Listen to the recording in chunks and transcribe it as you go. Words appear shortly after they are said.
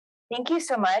Thank you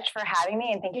so much for having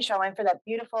me, and thank you, Charlene, for that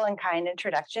beautiful and kind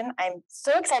introduction. I'm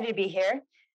so excited to be here.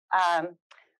 I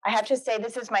have to say,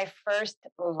 this is my first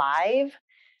live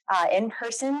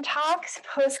in-person talks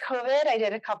post-COVID. I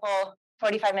did a couple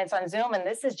 45 minutes on Zoom, and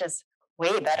this is just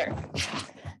way better.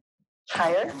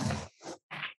 Higher.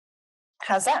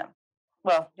 How's that?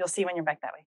 Well, you'll see when you're back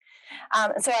that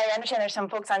way. So I understand there's some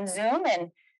folks on Zoom,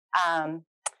 and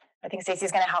I think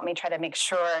Stacey's going to help me try to make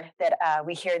sure that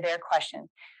we hear their question.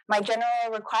 My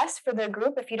general request for the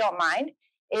group, if you don't mind,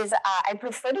 is I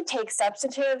prefer to take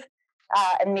substantive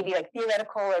and maybe like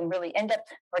theoretical and really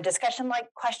in-depth or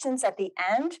discussion-like questions at the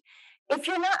end. If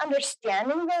you're not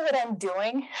understanding what I'm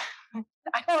doing,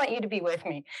 I don't want you to be with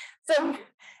me. So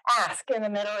ask in the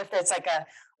middle if there's like a,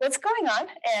 what's going on?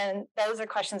 And those are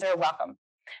questions that are welcome.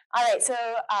 All right, so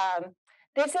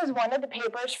this is one of the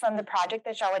papers from the project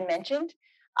that Shawan mentioned.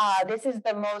 This is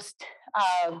the most,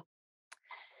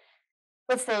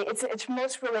 let's say, it's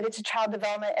most related to child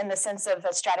development in the sense of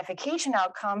the stratification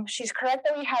outcome. She's correct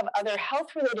that we have other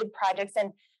health-related projects,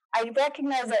 and I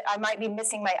recognize that I might be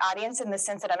missing my audience in the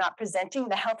sense that I'm not presenting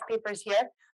the health papers here,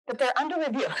 but they're under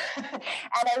review.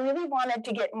 And I really wanted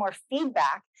to get more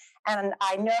feedback. And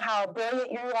I know how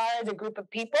brilliant you are as a group of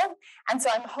people. And so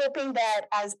I'm hoping that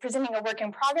as presenting a work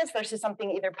in progress versus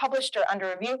something either published or under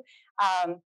review,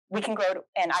 we can grow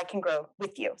and I can grow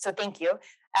with you. So thank you.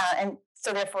 And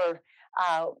so therefore,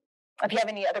 if you have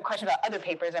any other questions about other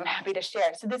papers, I'm happy to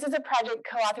share. So this is a project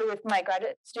co-authored with my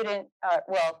graduate student.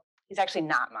 Well, he's actually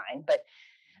not mine, but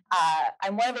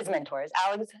I'm one of his mentors,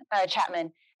 Alex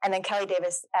Chapman, and then Kelly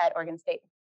Davis at Oregon State.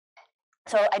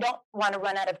 So I don't want to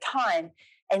run out of time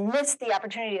and miss the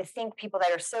opportunity to thank people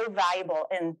that are so valuable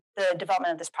in the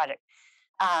development of this project.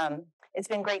 It's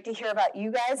been great to hear about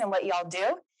you guys and what y'all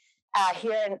do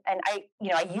here, and I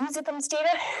use IPMS data,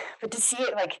 but to see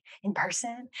it like in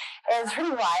person is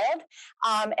pretty wild.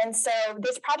 And so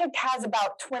this project has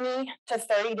about 20 to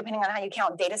 30, depending on how you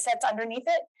count, data sets underneath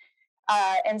it.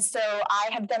 And so I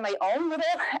have done my own little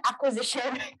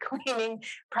acquisition cleaning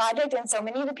project, and so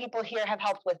many of the people here have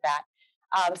helped with that.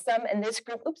 Some in this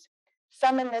group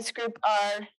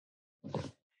are,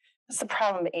 what's the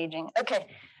problem of aging? Okay,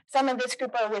 some in this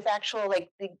group are with actual, like,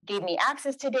 they gave me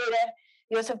access to data.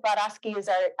 Josef Badowski is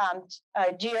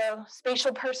our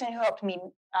geospatial person who helped me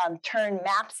turn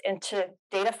maps into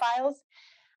data files.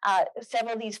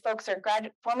 Several of these folks are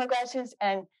former grad students,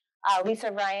 and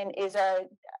Lisa Ryan is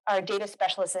our data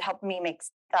specialist that helped me make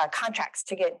contracts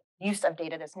to get use of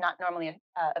data that's not normally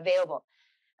available.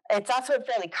 It's also a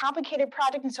fairly complicated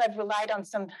project, and so I've relied on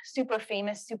some super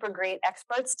famous, super great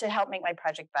experts to help make my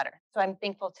project better. So I'm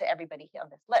thankful to everybody here on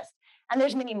this list, and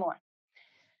there's many more.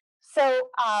 So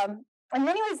in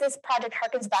many ways, this project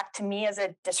harkens back to me as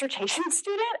a dissertation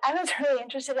student. I was really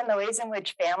interested in the ways in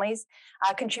which families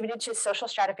contributed to social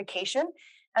stratification.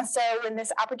 And so when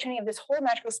this opportunity of this whole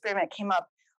magical experiment came up,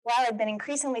 while I'd been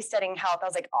increasingly studying health, I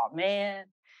was like, oh man,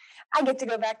 I get to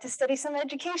go back to study some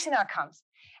education outcomes.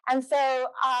 And so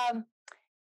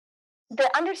the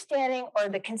understanding or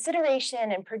the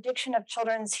consideration and prediction of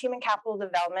children's human capital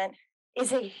development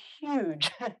is a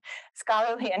huge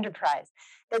scholarly enterprise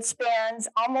that spans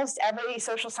almost every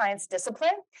social science discipline.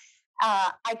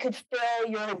 I could fill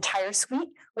your entire suite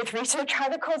with research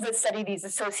articles that study these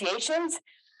associations.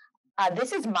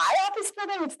 This is my office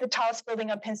building. It's the tallest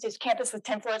building on Penn State's campus with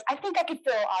 10 floors. I think I could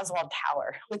fill Oswald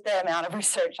Tower with the amount of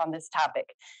research on this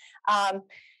topic.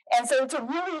 And so it's a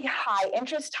really high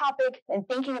interest topic in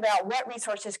thinking about what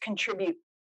resources contribute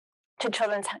to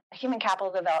children's human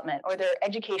capital development or their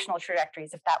educational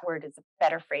trajectories, if that word is a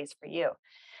better phrase for you.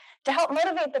 To help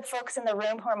motivate the folks in the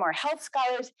room who are more health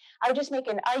scholars, I would just make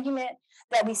an argument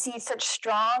that we see such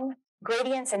strong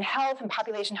gradients in health and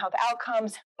population health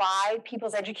outcomes by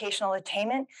people's educational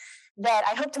attainment that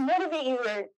I hope to motivate you who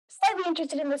are slightly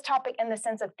interested in this topic in the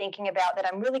sense of thinking about that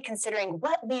I'm really considering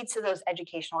what leads to those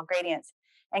educational gradients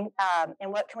and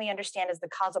what can we understand as the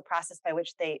causal process by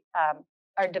which they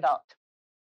are developed.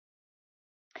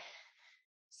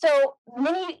 So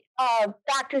many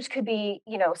factors could be,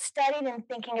 studied in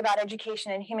thinking about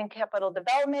education and human capital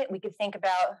development. We could think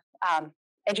about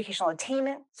educational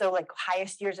attainment, so like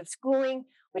highest years of schooling,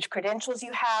 which credentials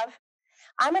you have.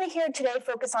 I'm going to here today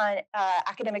focus on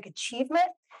academic achievement.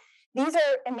 These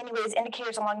are in many ways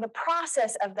indicators along the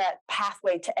process of that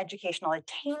pathway to educational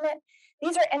attainment.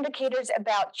 These are indicators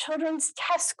about children's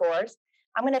test scores.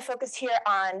 I'm going to focus here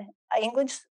on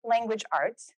English language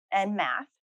arts and math.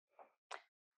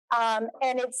 And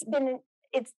it's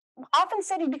often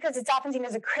studied because it's often seen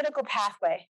as a critical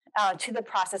pathway to the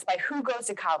process by who goes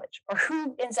to college or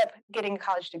who ends up getting a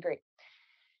college degree.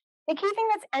 The key thing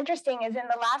that's interesting is in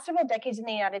the last several decades in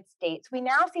the United States, we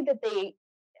now see that the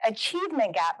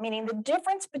achievement gap, meaning the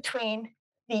difference between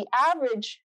the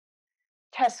average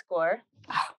test score,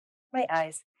 oh, my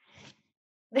eyes,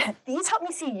 these help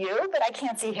me see you, but I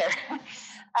can't see here.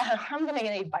 I'm going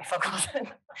to need bifocals.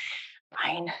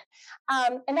 Fine.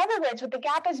 In other words, what the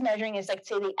gap is measuring is like,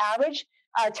 say, the average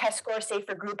test score, say,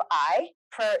 for group I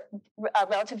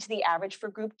relative to the average for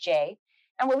group J.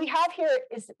 And what we have here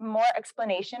is more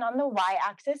explanation on the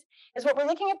y-axis, is what we're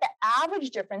looking at the average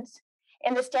difference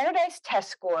in the standardized test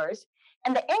scores,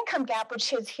 and the income gap,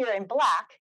 which is here in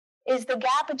black, is the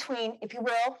gap between, if you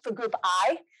will, for group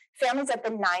I, families at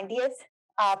the 90th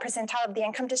percentile of the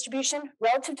income distribution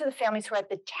relative to the families who are at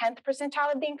the 10th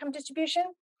percentile of the income distribution.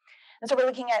 And so we're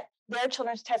looking at their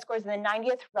children's test scores in the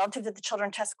 90th relative to the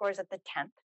children's test scores at the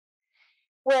 10th.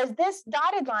 Whereas this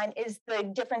dotted line is the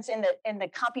difference in the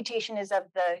computation is of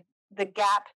the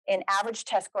gap in average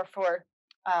test score for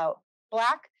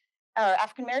Black or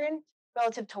African Americans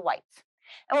relative to whites.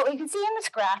 And what we can see in this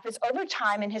graph is over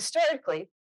time and historically,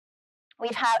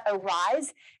 we've had a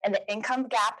rise in the income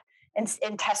gap in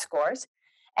test scores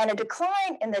and a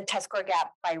decline in the test score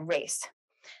gap by race.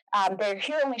 They're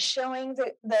here only showing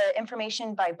the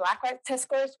information by Black white test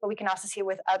scores, but we can also see it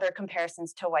with other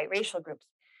comparisons to white racial groups.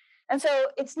 And so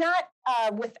it's not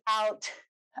without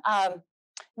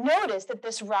notice that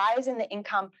this rise in the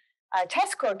income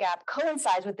test score gap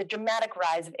coincides with the dramatic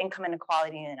rise of income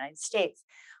inequality in the United States.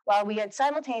 While we had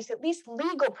simultaneous, at least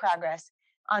legal progress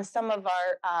on some of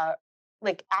our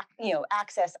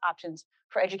access options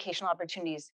for educational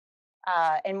opportunities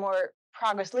and more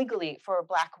progress legally for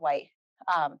Black-white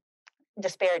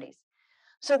disparities.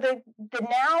 So the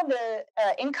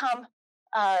income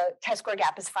test score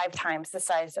gap is 5 times the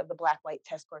size of the Black-white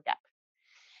test score gap.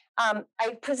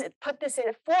 I put this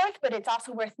in fourth, but it's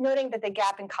also worth noting that the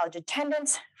gap in college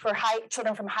attendance for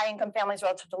children from high-income families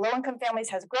relative to low-income families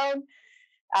has grown.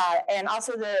 And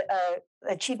also the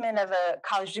achievement of a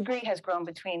college degree has grown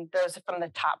between those from the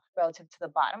top relative to the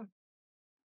bottom.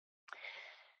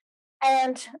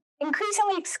 And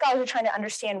increasingly, scholars are trying to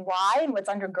understand why and what's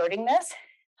undergirding this.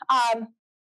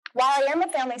 While I am a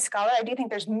family scholar, I do think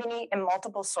there's many and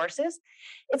multiple sources.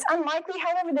 It's unlikely,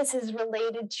 however, this is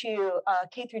related to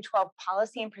K through 12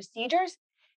 policy and procedures.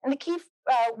 And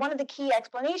one of the key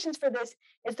explanations for this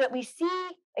is that we see,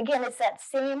 again, it's that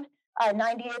same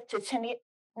 90th to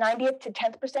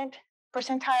 10th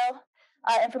percentile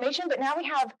information, but now we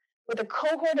have with a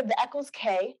cohort of the Eccles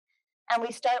K, and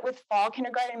we start with fall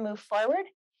kindergarten and move forward.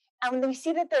 And we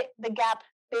see that the gap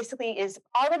basically is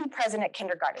already present at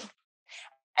kindergarten.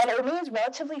 And it remains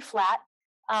relatively flat,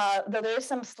 though there is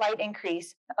some slight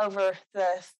increase over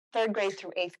the 3rd grade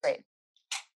through 8th grade.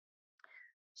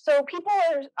 So people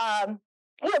are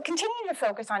continuing to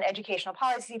focus on educational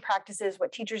policy practices,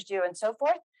 what teachers do, and so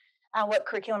forth, what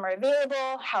curriculum are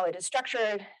available, how it is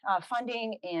structured,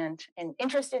 funding, and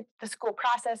interest in the school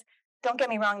process. Don't get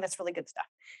me wrong, that's really good stuff.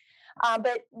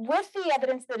 But with the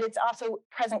evidence that it's also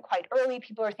present quite early,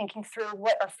 people are thinking through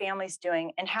what are families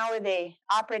doing and how are they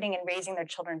operating and raising their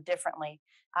children differently,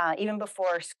 even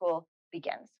before school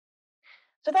begins.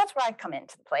 So that's where I come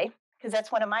into play, because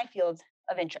that's one of my fields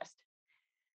of interest.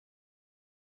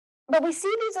 But we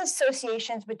see these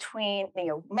associations between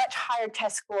much higher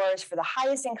test scores for the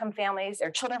highest income families,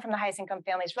 or children from the highest income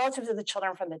families relative to the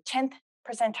children from the 10th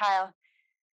percentile.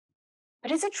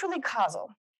 But is it truly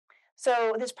causal?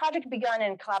 So this project began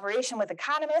in collaboration with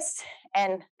economists,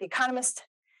 and the economists,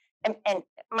 and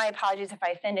my apologies if I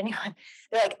offend anyone,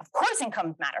 they're like, of course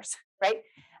income matters, right?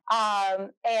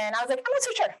 And I was like, I'm not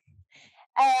so sure.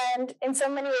 And in so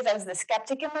many ways, I was the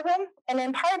skeptic in the room, and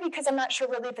in part because I'm not sure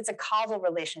really if it's a causal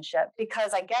relationship,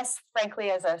 because I guess, frankly,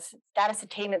 as a status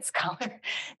attainment scholar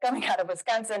coming out of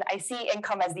Wisconsin, I see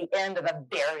income as the end of a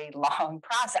very long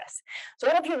process. So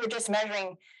what if you were just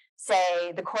measuring,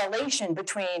 say, the correlation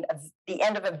between the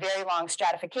end of a very long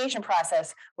stratification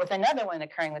process with another one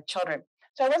occurring with children?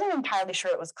 So I wasn't entirely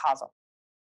sure it was causal.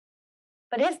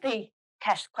 But is the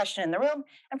question in the room,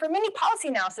 and for many policy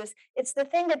analysis, it's the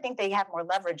thing I think they have more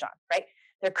leverage on, right?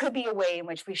 There could be a way in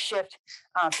which we shift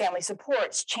family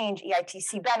supports, change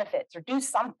EITC benefits, or do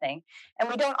something, and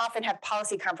we don't often have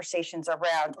policy conversations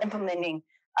around implementing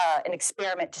an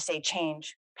experiment to, say,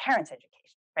 change parents'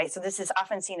 education, right? So this is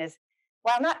often seen as,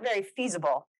 while not very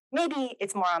feasible, maybe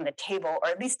it's more on the table, or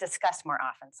at least discussed more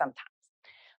often sometimes.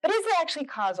 But is it actually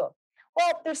causal?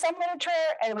 Well, there's some literature,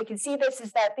 and we can see this,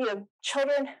 is that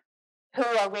children who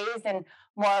are raised in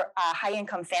more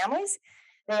high-income families,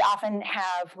 they often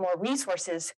have more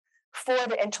resources for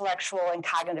the intellectual and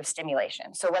cognitive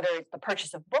stimulation. So whether it's the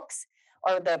purchase of books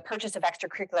or the purchase of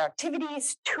extracurricular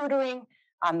activities, tutoring,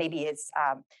 maybe it's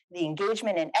the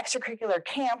engagement in extracurricular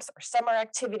camps or summer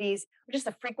activities, or just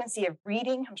the frequency of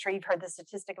reading. I'm sure you've heard the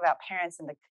statistic about parents and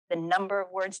the number of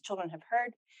words children have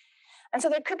heard. And so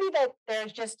there could be that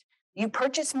there's just, you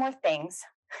purchase more things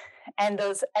and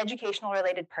those educational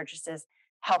related purchases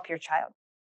help your child.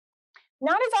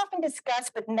 Not as often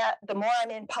discussed, but the more I'm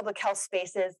in public health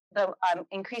spaces, I'm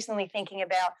increasingly thinking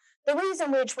about the ways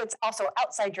in which what's also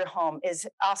outside your home is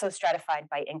also stratified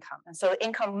by income. And so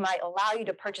income might allow you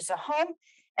to purchase a home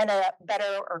in a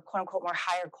better or quote unquote more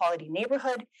higher quality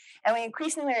neighborhood. And we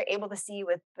increasingly are able to see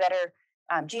with better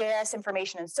GIS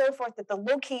information and so forth that the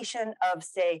location of,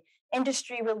 say,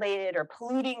 industry related or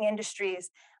polluting industries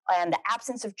and the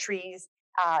absence of trees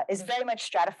is very much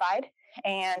stratified.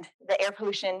 And the air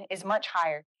pollution is much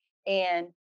higher in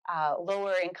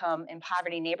lower income and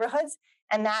poverty neighborhoods.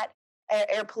 And that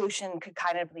air pollution could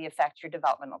kind of affect your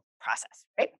developmental process,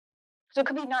 right? So it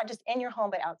could be not just in your home,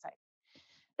 but outside.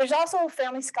 There's also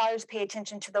family scholars pay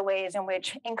attention to the ways in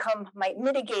which income might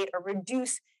mitigate or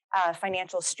reduce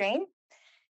financial strain.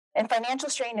 And financial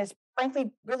strain is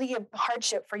frankly really a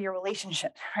hardship for your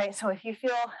relationship, right? So if you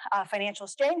feel financial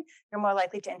strain, you're more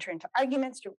likely to enter into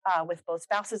arguments with both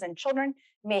spouses and children.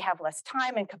 You may have less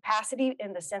time and capacity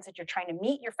in the sense that you're trying to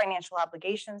meet your financial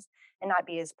obligations and not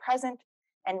be as present.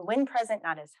 And when present,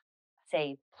 not as,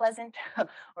 say, pleasant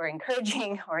or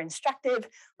encouraging or instructive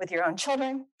with your own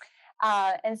children.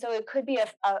 And so it could be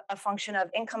a function of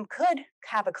income could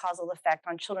have a causal effect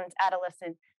on children's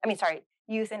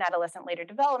youth and adolescent later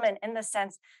development in the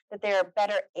sense that they're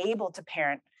better able to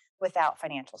parent without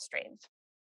financial strains.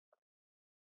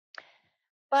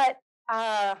 But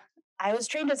I was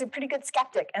trained as a pretty good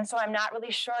skeptic, and so I'm not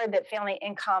really sure that family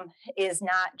income is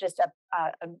not just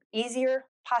a easier,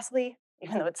 possibly,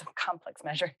 even though it's a complex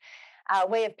measure,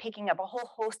 way of picking up a whole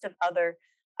host of other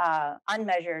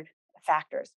unmeasured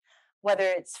factors. Whether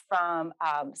it's from,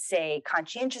 say,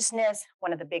 conscientiousness,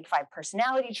 one of the big 5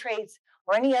 personality traits,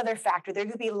 or any other factor, there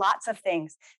could be lots of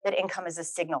things that income is a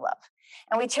signal of.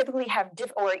 And we typically have,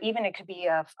 or even it could be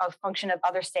a function of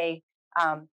other, say,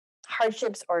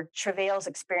 hardships or travails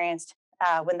experienced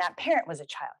when that parent was a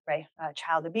child, right?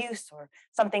 Child abuse or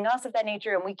something else of that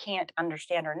nature, and we can't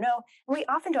understand or know. And we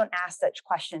often don't ask such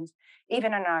questions,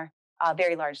 even in our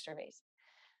very large surveys.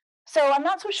 So I'm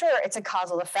not so sure it's a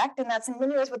causal effect, and that's in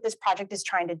many ways what this project is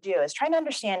trying to do, is trying to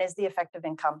understand, is the effect of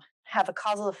income have a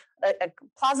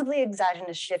plausibly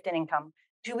exogenous shift in income?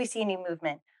 Do we see any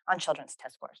movement on children's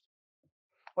test scores?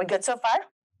 We good so far?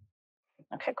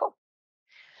 Okay, cool.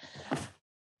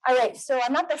 All right, so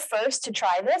I'm not the first to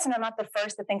try this, and I'm not the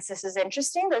first that thinks this is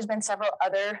interesting. There's been several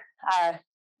other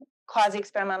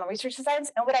quasi-experimental research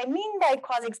designs, and what I mean by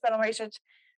quasi-experimental research,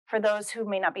 for those who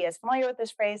may not be as familiar with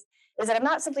this phrase, is that I'm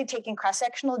not simply taking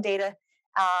cross-sectional data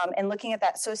and looking at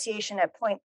that association at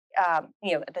point,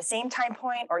 at the same time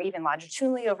point or even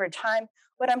longitudinally over time.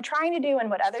 What I'm trying to do and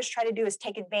what others try to do is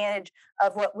take advantage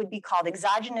of what would be called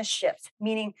exogenous shifts,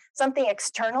 meaning something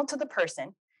external to the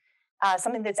person,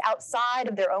 something that's outside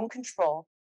of their own control,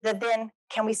 that then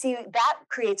can we see that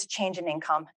creates a change in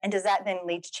income, and does that then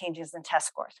lead to changes in test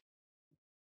scores?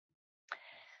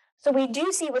 So we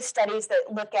do see with studies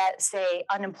that look at, say,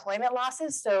 unemployment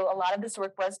losses. So a lot of this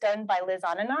work was done by Liz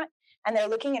Onanot, and they're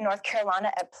looking in North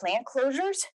Carolina at plant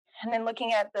closures, and then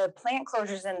looking at the plant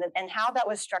closures and how that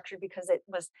was structured, because it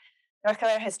was, North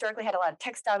Carolina historically had a lot of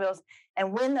textile mills,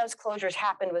 and when those closures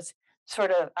happened was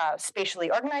sort of spatially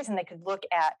organized, and they could look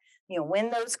at, when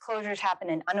those closures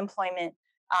happened and unemployment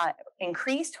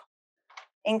increased,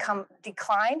 income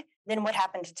declined, then what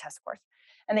happened to test scores?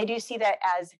 And they do see that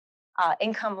as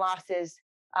income losses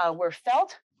were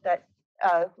felt, that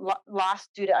loss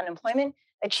due to unemployment,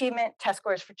 achievement, test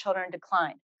scores for children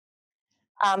declined.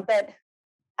 But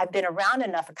I've been around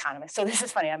enough economists, so this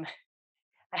is funny,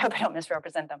 I hope I don't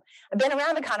misrepresent them. I've been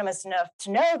around economists enough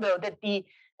to know, though, that the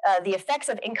effects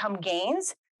of income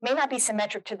gains may not be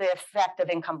symmetric to the effect of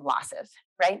income losses,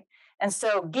 right? And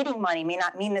so getting money may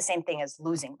not mean the same thing as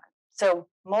losing money. So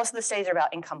most of the studies are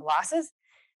about income losses,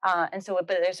 but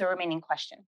there's a remaining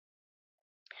question.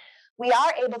 We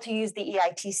are able to use the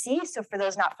EITC. So for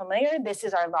those not familiar, this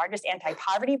is our largest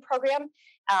anti-poverty program.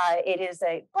 It is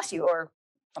a, bless you, or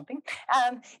something.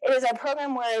 It is a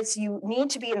program where you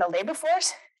need to be in the labor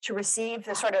force to receive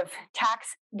the sort of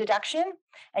tax deduction,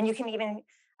 and you can even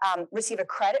receive a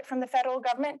credit from the federal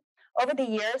government. Over the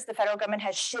years, the federal government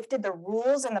has shifted the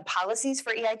rules and the policies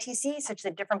for EITC such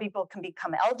that different people can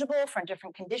become eligible for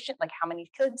different conditions, like how many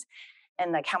kids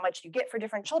and like how much you get for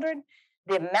different children.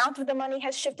 The amount of the money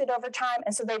has shifted over time.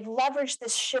 And so they've leveraged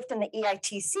this shift in the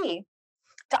EITC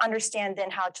to understand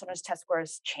then how children's test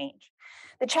scores change.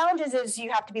 The challenge is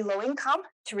you have to be low income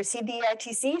to receive the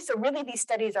EITC. So really these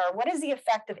studies are, what is the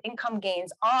effect of income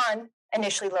gains on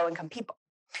initially low income people,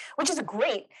 which is a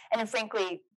great and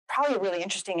frankly, probably a really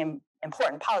interesting and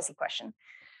important policy question.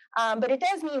 But it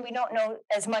does mean we don't know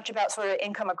as much about sort of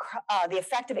the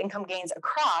effect of income gains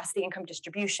across the income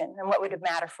distribution and what would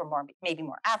matter for maybe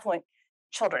more affluent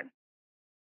children.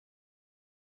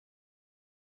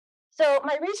 So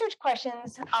my research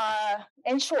questions,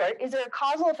 in short, is there a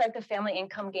causal effect of family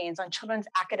income gains on children's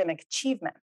academic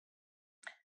achievement?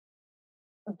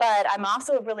 But I'm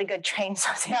also a really good trained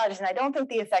sociologist, and I don't think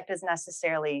the effect is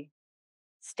necessarily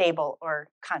stable or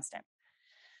constant.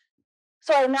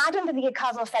 So I imagine that the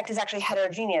causal effect is actually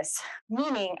heterogeneous,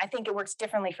 meaning I think it works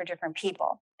differently for different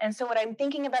people. And so what I'm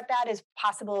thinking about that is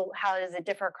possible, how does it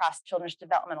differ across children's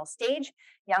developmental stage,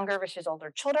 younger versus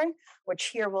older children, which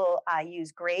here we'll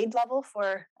use grade level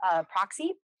for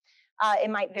proxy. It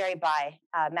might vary by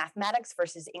mathematics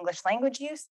versus English language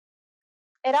use.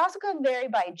 It also could vary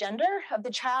by gender of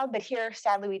the child, but here,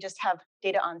 sadly, we just have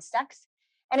data on sex.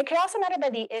 And it could also matter by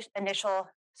the initial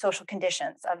social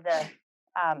conditions of the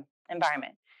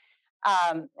environment.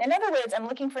 In other words, I'm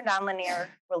looking for nonlinear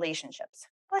relationships.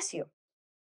 Bless you.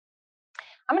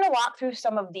 I'm going to walk through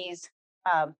some of these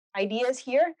ideas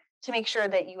here to make sure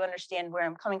that you understand where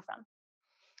I'm coming from.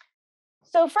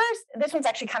 So first, this one's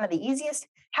actually kind of the easiest.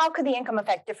 How could the income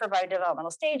effect differ by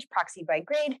developmental stage, proxy by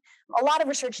grade? A lot of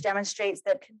research demonstrates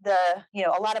that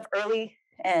a lot of early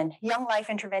and young life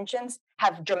interventions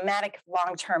have dramatic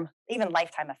long-term, even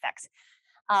lifetime effects.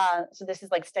 So this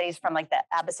is like studies from like the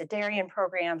abecedarian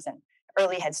programs and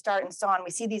early Head Start and so on.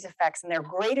 We see these effects, and they're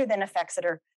greater than effects that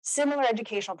are similar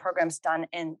educational programs done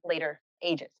in later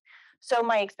ages. So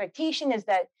my expectation is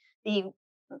that the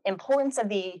importance of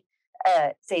the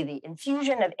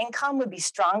infusion of income would be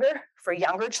stronger for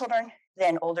younger children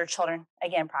than older children,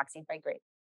 again, proxied by grade.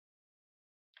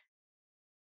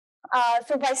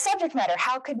 So by subject matter,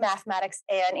 how could mathematics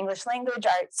and English language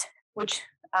arts, which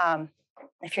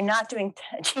if you're not doing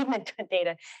achievement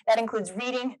data, that includes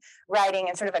reading, writing,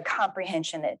 and sort of a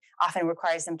comprehension that often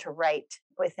requires them to write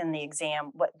within the exam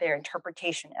what their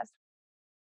interpretation is.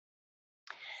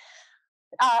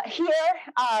 Here,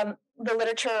 the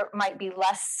literature might be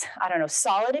less,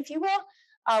 solid, if you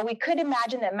will. We could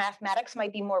imagine that mathematics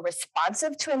might be more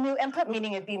responsive to a new input,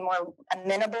 meaning it'd be more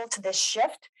amenable to this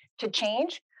shift, to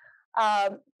change.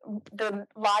 The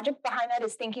logic behind that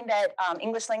is thinking that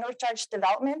English language arts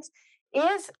development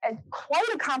is quite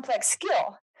a complex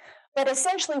skill, but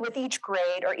essentially with each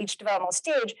grade or each developmental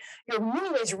stage, you're in many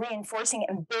ways reinforcing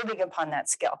and building upon that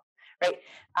skill, right?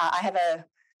 I have a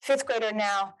 5th grader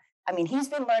now. I mean, he's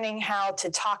been learning how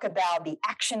to talk about the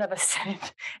action of a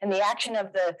sentence and the action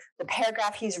of the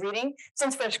paragraph he's reading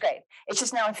since 1st grade. It's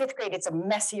just now in 5th grade, it's a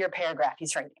messier paragraph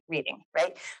he's reading,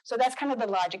 right? So that's kind of the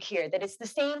logic here, that it's the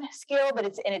same skill, but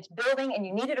it's building, and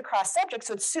you need it across subjects,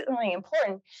 so it's certainly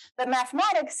important. But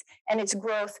mathematics and its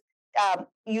growth,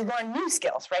 you learn new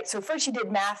skills, right? So first you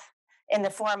did math in the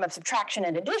form of subtraction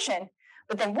and addition,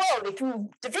 but then, whoa, they threw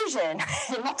division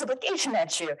and multiplication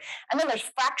at you. And then there's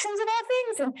fractions of all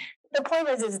things. And the point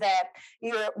is that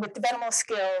with developmental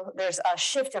skill, there's a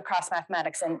shift across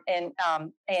mathematics. And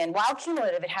while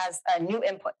cumulative, it has new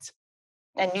inputs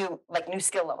and new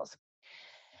skill levels.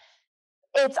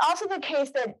 It's also the case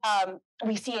that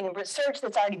we see in research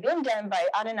that's already been done by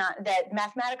Adana that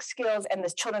mathematics skills and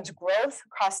this children's growth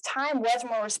across time was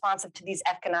more responsive to these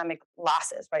economic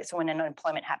losses, right? So when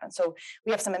unemployment happens. So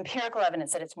we have some empirical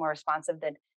evidence that it's more responsive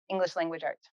than English language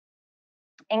arts.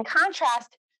 In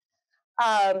contrast,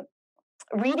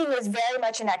 reading is very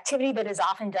much an activity that is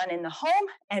often done in the home,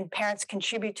 and parents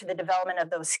contribute to the development of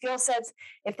those skill sets.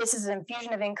 If this is an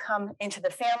infusion of income into the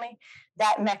family,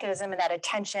 that mechanism and that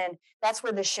attention, that's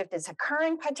where the shift is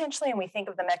occurring potentially, and we think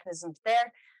of the mechanisms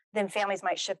there, then families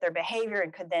might shift their behavior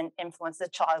and could then influence the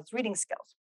child's reading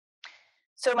skills.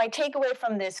 So my takeaway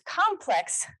from this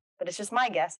complex, but it's just my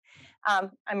guess, I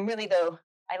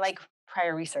like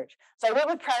prior research. So I went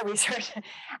with prior research,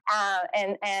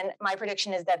 and my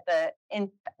prediction is that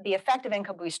the effect of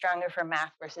income will be stronger for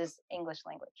math versus English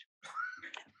language.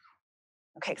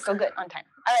 Okay, so good, on time.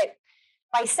 All right,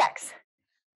 by sex.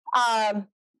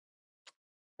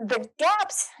 The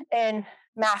gaps in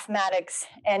mathematics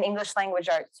and English language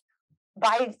arts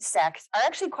by sex are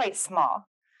actually quite small.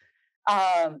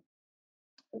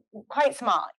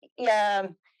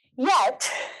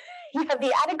 Yet, you have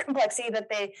the added complexity that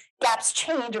the gaps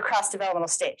change across developmental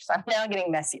stage. So I'm now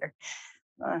getting messier.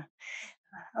 The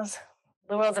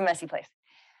world's a messy place.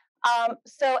 And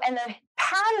the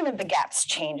pattern of the gaps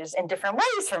changes in different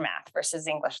ways for math versus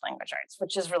English language arts,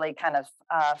 which is really kind of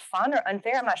fun or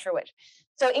unfair. I'm not sure which.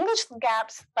 So English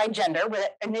gaps by gender would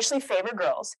initially favor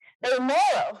girls. They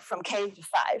narrow from K to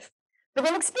 5, but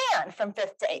then expand from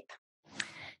 5th to 8th.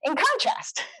 In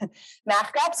contrast,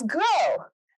 math gaps grow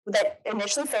that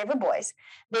initially favor boys.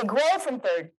 They grow from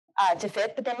 3rd to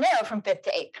 5th, but then narrow from 5th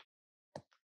to 8th.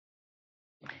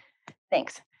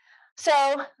 Thanks.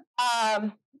 So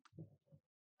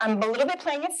I'm a little bit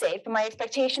playing it safe, but my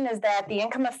expectation is that the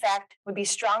income effect would be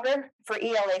stronger for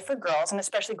ELA for girls, and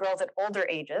especially girls at older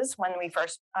ages when we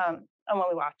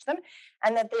watch them,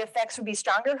 and that the effects would be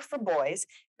stronger for boys,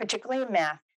 particularly in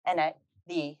math and at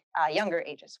the younger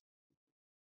ages.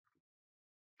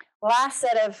 Last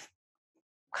set of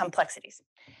complexities.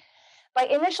 By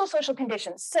initial social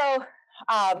conditions. So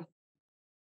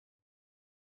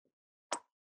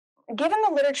given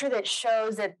the literature that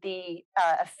shows that the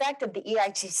effect of the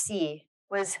EITC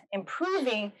was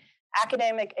improving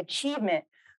academic achievement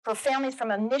for families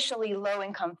from initially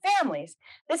low-income families,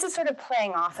 this is sort of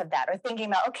playing off of that, or thinking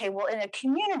about, okay, well, in a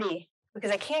community,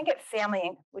 because I can't get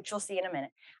family, which you'll see in a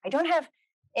minute, I don't have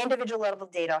individual level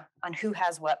data on who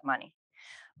has what money.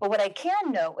 But what I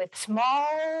can note with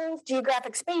small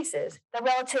geographic spaces, the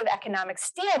relative economic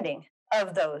standing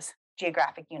of those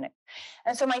geographic units.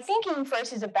 And so my thinking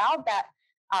first is about that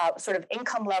sort of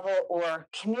income level or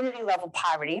community level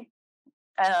poverty.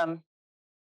 And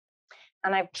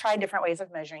I've tried different ways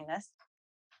of measuring this.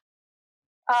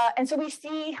 And so we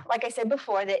see, like I said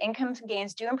before, that income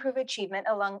gains do improve achievement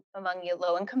among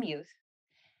low-income youth.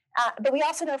 But we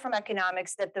also know from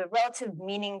economics that the relative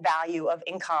meaning value of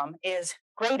income is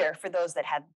greater for those that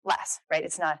had less, right?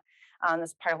 It's not,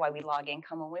 that's part of why we log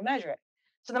income when we measure it.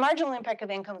 So the marginal impact of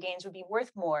income gains would be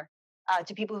worth more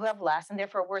to people who have less, and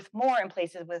therefore worth more in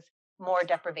places with more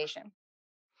deprivation.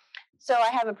 So I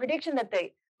have a prediction that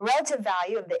the relative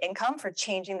value of the income for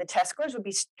changing the test scores would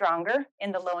be stronger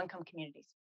in the low-income communities.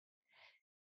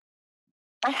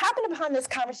 I happened upon this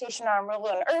conversation on rural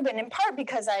and urban in part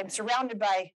because I'm surrounded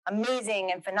by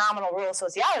amazing and phenomenal rural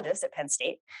sociologists at Penn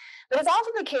State, but it's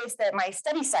also the case that my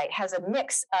study site has a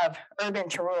mix of urban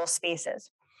to rural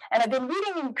spaces. And I've been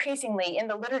reading increasingly in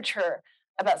the literature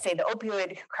about, say, the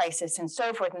opioid crisis and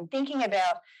so forth, and thinking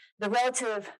about the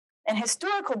relative and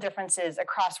historical differences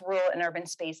across rural and urban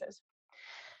spaces.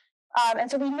 And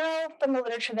so we know from the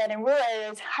literature that in rural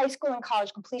areas, high school and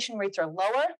college completion rates are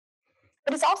lower.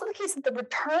 But it's also the case that the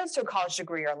returns to a college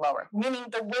degree are lower, meaning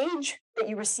the wage that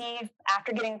you receive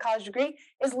after getting a college degree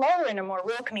is lower in a more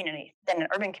rural community than an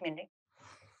urban community.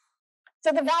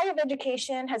 So the value of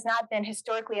education has not been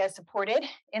historically as supported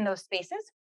in those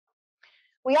spaces.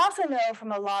 We also know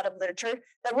from a lot of literature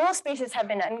that rural spaces have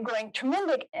been undergoing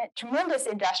tremendous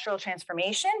industrial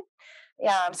transformation.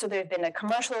 So there's been a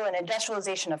commercial and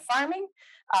industrialization of farming.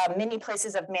 Many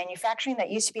places of manufacturing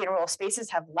that used to be in rural spaces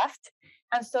have left.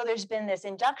 And so there's been this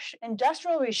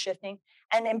industrial reshifting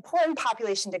and important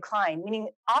population decline, meaning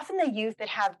often the youth that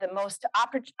have the most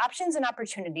options and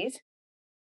opportunities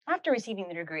after receiving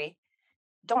the degree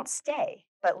don't stay,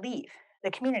 but leave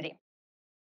the community,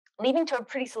 leaving to a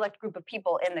pretty select group of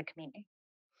people in the community.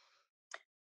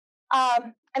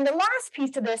 And the last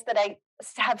piece of this that I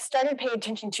have started paying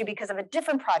attention to because of a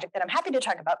different project that I'm happy to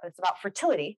talk about, but it's about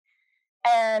fertility.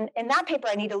 And in that paper,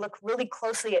 I need to look really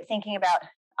closely at thinking about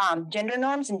gender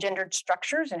norms and gendered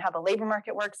structures and how the labor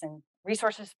market works and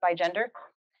resources by gender.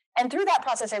 And through that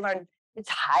process, I learned it's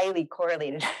highly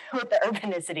correlated with the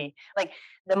urbanicity. Like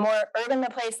the more urban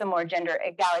the place, the more gender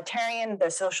egalitarian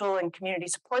the social and community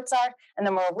supports are. And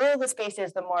the more rural the space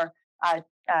is, the more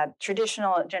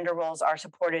traditional gender roles are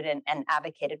supported and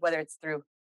advocated, whether it's through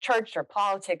church or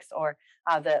politics or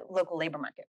the local labor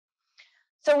market.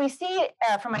 So we see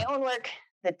from my own work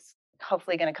that's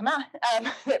hopefully going to come out,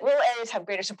 that rural areas have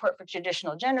greater support for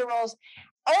traditional gender roles.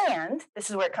 And this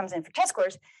is where it comes in for test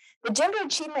scores. The gender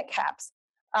achievement caps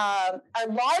are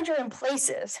larger in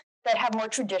places that have more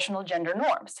traditional gender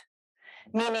norms,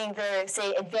 meaning the,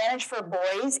 say, advantage for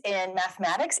boys in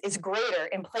mathematics is greater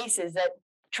in places that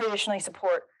traditionally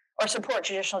support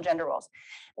traditional gender roles,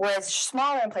 whereas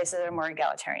smaller in places that are more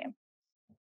egalitarian.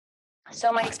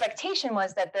 So my expectation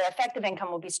was that the effective income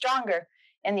will be stronger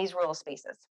in these rural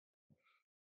spaces.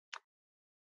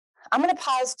 I'm going to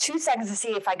pause 2 seconds to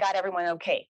see if I got everyone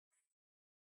okay.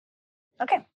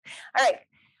 Okay. All right.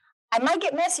 I might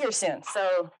get messier soon,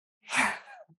 so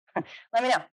let me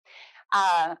know.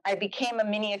 I became a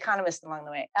mini economist along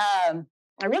the way. I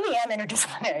really am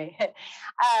interdisciplinary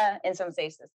in some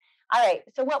spaces. All right.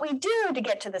 So what we do to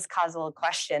get to this causal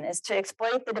question is to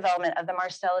exploit the development of the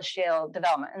Marcellus Shale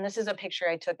development. And this is a picture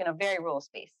I took in a very rural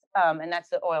space, and that's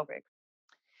the oil rig.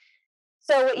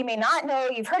 So what you may not know,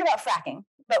 you've heard about fracking,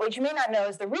 but what you may not know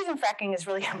is the reason fracking is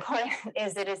really important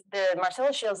is that the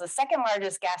Marcellus Shale is the second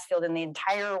largest gas field in the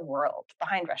entire world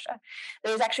behind Russia.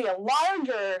 There's actually a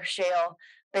larger shale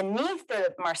beneath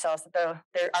the Marcellus that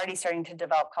they're already starting to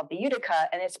develop called the Utica,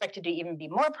 and expected to even be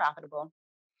more profitable.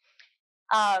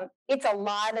 It's a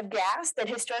lot of gas that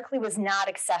historically was not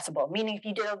accessible, meaning if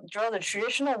you drilled a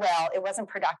traditional well, it wasn't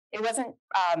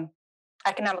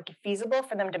economically feasible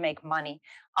for them to make money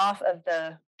off of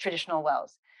the traditional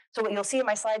wells. So what you'll see in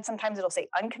my slides, sometimes it'll say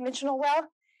unconventional well,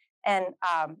 and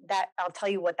that I'll tell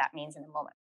you what that means in a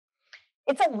moment.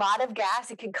 It's a lot of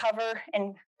gas. It could cover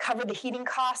the heating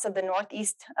costs of the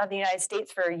northeast of the United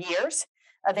States for years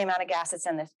of the amount of gas that's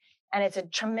in this. And it's a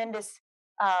tremendous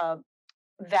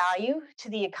value to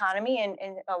the economy and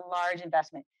a large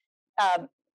investment.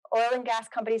 Oil and gas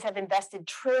companies have invested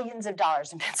trillions of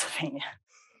dollars in Pennsylvania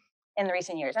in the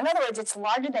recent years. In other words, it's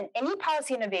larger than any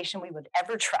policy innovation we would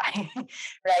ever try,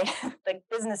 right? The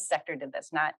business sector did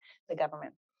this, not the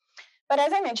government. But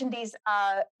as I mentioned,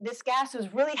 this gas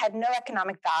had no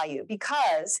economic value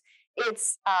because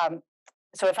it's,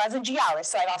 so if I was a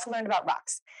geologist, so I've also learned about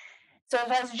rocks. So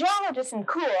if I was a geologist and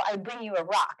cool, I'd bring you a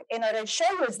rock. And what I'd show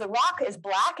you is the rock is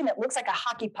black and it looks like a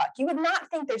hockey puck. You would not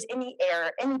think there's any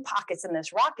air, any pockets in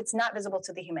this rock. It's not visible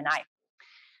to the human eye.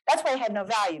 That's why it had no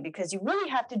value, because you really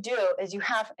have to do is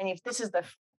and if this is the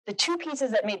two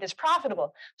pieces that made this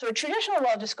profitable. So a traditional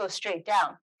well just goes straight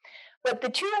down. But the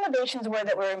two innovations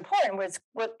that were important was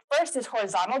what first is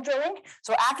horizontal drilling.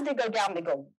 So after they go down, they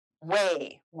go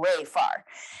way, way far.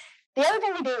 The other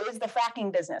thing we do is the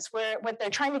fracking business, where what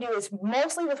they're trying to do is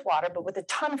mostly with water, but with a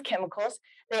ton of chemicals.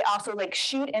 They also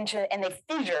shoot into and they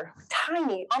fissure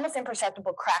tiny, almost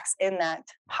imperceptible cracks in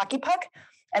that hockey puck,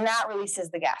 and that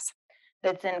releases the gas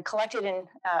that's then collected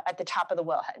at the top of the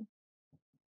wellhead.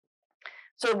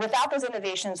 So without those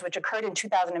innovations, which occurred in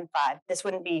 2005, this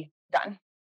wouldn't be done.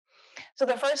 So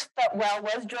the first well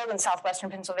was drilled in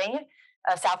southwestern Pennsylvania,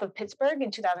 south of Pittsburgh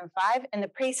in 2005, and the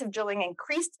pace of drilling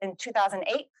increased in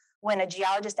 2008 when a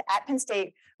geologist at Penn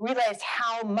State realized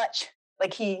how much,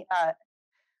 he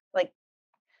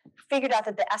figured out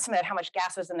that the estimate of how much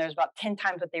gas was in there was about 10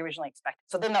 times what they originally expected.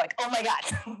 So then they're like, oh my God,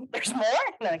 there's more?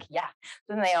 And they're like, yeah.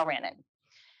 So then they all ran in.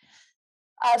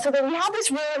 So then we have this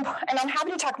really important, and I'm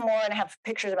happy to talk more and have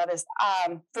pictures about this.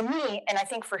 For me, and I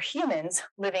think for humans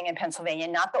living in Pennsylvania,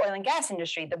 not the oil and gas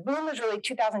industry, the boom was really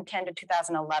 2010 to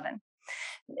 2011.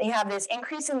 You have this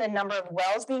increase in the number of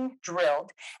wells being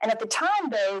drilled. And at the time,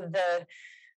 though,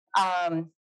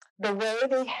 the way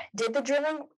they did the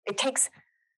drilling, it takes,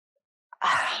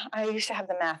 I used to have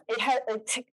the math, it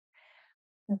took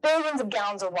billions of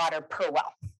gallons of water per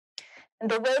well. And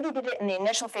the way they did it in the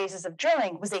initial phases of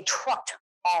drilling was they trucked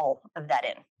all of that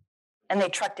in, and they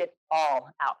trucked it all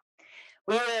out.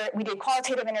 We did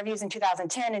qualitative interviews in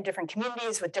 2010 in different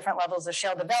communities with different levels of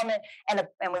shale development, and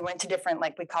we went to different,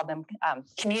 we called them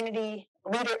community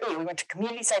leader. We went to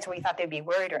community sites where we thought they'd be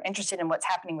worried or interested in what's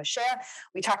happening with shale.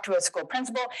 We talked to a school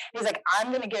principal. He's like, I'm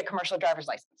going to get a commercial driver's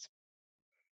license.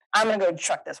 I'm going to go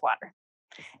truck this water.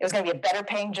 It was going to be a better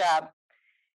paying job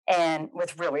and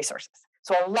with real resources.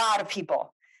 So a lot of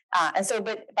people.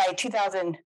 But by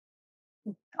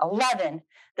 2011,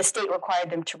 the state required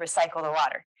them to recycle the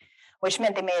water, which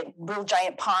meant they made real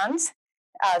giant ponds,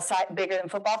 bigger than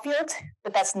football fields,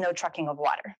 but that's no trucking of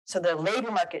water. So the labor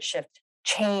market shift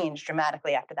changed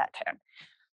dramatically after that time.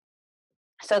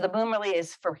 So the boom really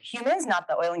is for humans, not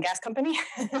the oil and gas company,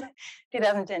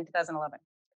 2010, 2011.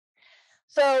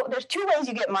 So there's two ways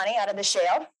you get money out of the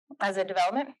shale as a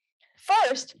development.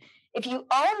 First, if you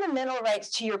own the mineral rights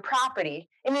to your property,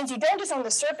 it means you don't just own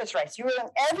the surface rights. You own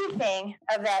everything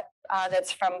of that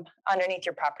that's from underneath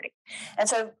your property. And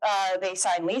so they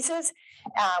sign leases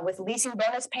with leasing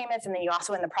bonus payments. And then you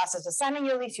also, in the process of signing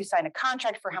your lease, you sign a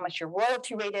contract for how much your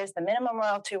royalty rate is. The minimum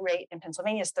royalty rate in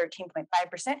Pennsylvania is 13.5%,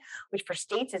 which for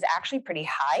states is actually pretty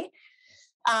high.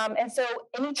 And so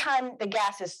anytime the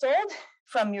gas is sold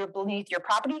from beneath your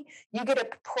property, you get a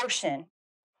proportion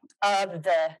of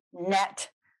the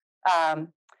net.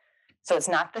 So it's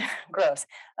not the gross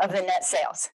of the net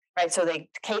sales, right? So they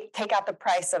take out the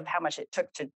price of how much it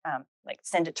took to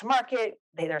send it to market.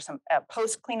 There's some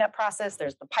post cleanup process.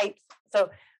 There's the pipes.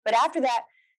 But after that,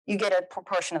 you get a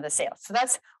proportion of the sales. So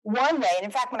that's one way. And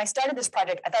in fact, when I started this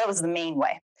project, I thought it was the main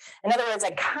way. In other words,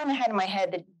 I kind of had in my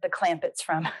head the Clampetts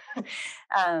from,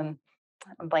 I'm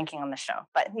blanking on the show,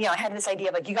 but I had this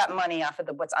idea of you got money off of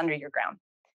what's under your ground.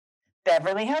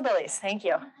 Beverly Hillbillies, thank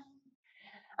you.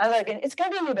 I was like, it's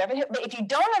going to be a new Beverly Hills, but if you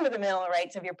don't own the mineral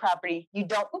rights of your property, you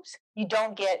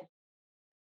don't get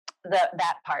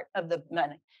that part of the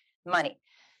money.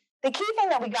 The key thing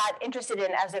that we got interested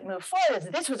in as it moved forward is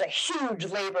this was a huge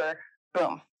labor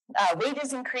boom.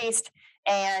 Wages increased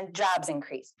and jobs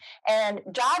increased. And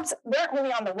jobs weren't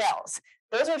really on the wells.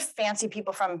 Those are fancy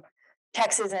people from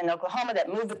Texas and Oklahoma that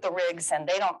move with the rigs, and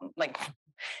they don't like,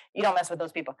 you don't mess with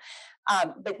those people.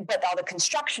 But all the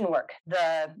construction work,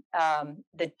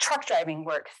 the truck driving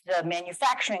work, the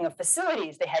manufacturing of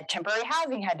facilities, they had temporary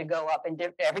housing had to go up and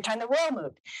every time the rail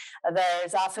moved.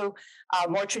 There's also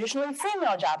more traditionally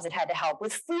female jobs that had to help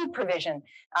with food provision.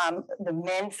 The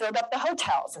men filled up the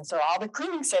hotels, and so all the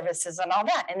cleaning services and all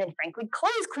that. And then frankly,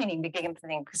 clothes cleaning became a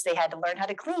thing because they had to learn how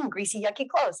to clean greasy, yucky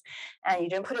clothes. And you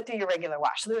didn't put it through your regular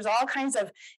wash. So there's all kinds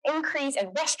of increase, and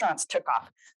restaurants took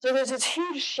off. So there's this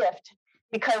huge shift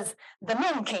because the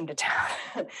men came to town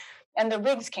and the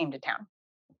rigs came to town.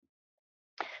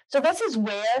 So this is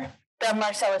where the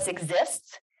Marcellus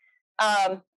exists.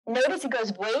 Notice it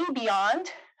goes way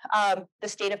beyond the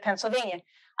state of Pennsylvania.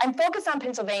 I'm focused on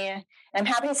Pennsylvania, and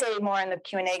I'm happy to say more in the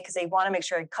Q&A because they want to make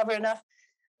sure I cover enough.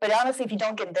 But honestly, if you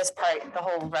don't get this part, the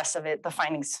whole rest of it, the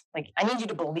findings, like I need you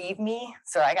to believe me,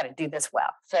 so I got to do this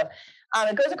well. So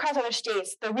it goes across other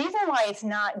states. The reason why it's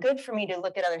not good for me to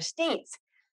look at other states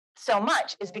so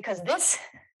much is because this,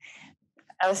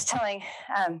 I was telling,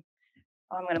 I'm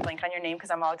going to blank on your name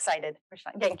because I'm all excited.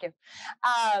 Thank you.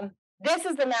 This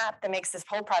is the map that makes this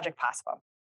whole project possible.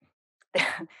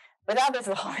 Without this,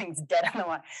 the whole thing's dead on the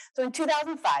water. So in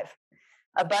 2005,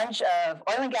 a bunch of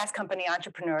oil and gas company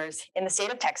entrepreneurs in the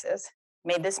state of Texas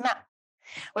made this map.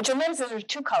 What you'll notice is there's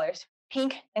two colors,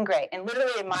 pink and gray. And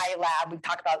literally in my lab, we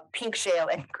talk about pink shale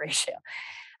and gray shale.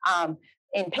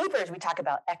 In papers, we talk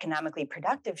about economically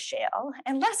productive shale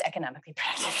and less economically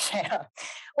productive shale.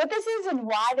 What this is and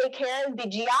why they care, the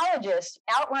geologists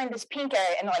outlined this pink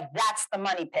area and they're like, that's the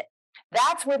money pit.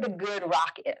 That's where the good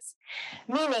rock is.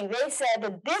 Meaning they said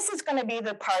that this is going to be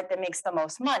the part that makes the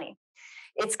most money.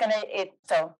 It's it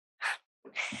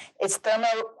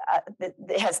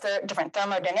has different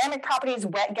thermodynamic properties,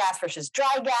 wet gas versus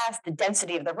dry gas, the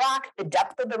density of the rock, the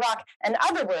depth of the rock. In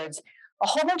other words, a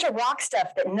whole bunch of rock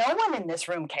stuff that no one in this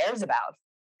room cares about.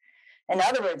 In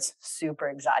other words, super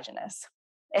exogenous.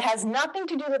 It has nothing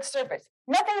to do with the surface,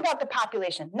 nothing about the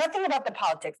population, nothing about the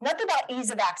politics, nothing about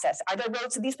ease of access. Are there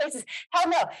roads to these places? Hell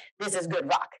no, this is good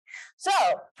rock. So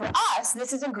for us,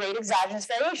 this is a great exogenous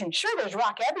variation. Sure, there's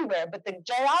rock everywhere, but the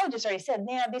geologists already said,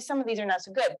 yeah, some of these are not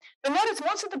so good. But notice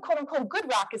most of the quote unquote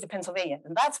good rock is in Pennsylvania,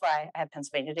 and that's why I have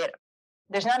Pennsylvania data.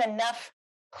 There's not enough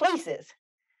places.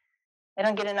 I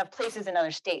don't get enough places in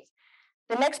other states.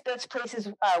 The next best place is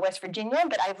West Virginia,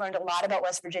 but I've learned a lot about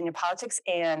West Virginia politics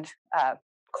and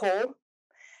coal.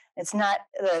 It's not,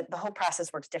 the whole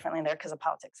process works differently there because of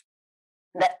politics.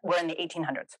 That we're in the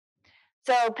 1800s.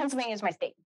 So Pennsylvania is my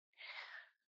state.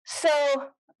 So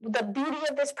the beauty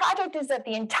of this project is that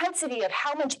the intensity of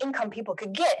how much income people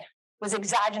could get was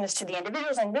exogenous to the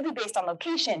individuals and really based on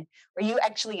location. Were you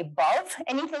actually above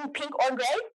anything pink or gray?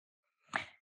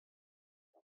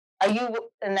 Are you,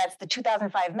 and that's the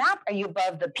 2005 map, are you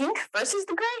above the pink versus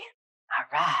the gray? All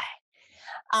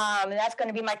right. And that's going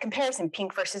to be my comparison,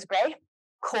 pink versus gray.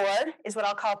 Core is what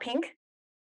I'll call pink.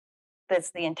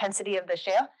 That's the intensity of the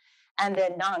shale. And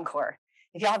then non-core.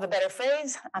 If y'all have a better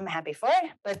phrase, I'm happy for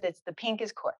it, but the pink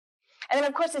is core. And then,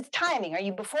 of course, it's timing. Are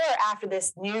you before or after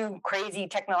this new crazy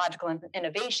technological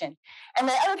innovation? And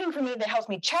the other thing for me that helps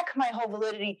me check my whole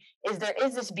validity is there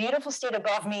is this beautiful state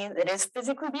above me that is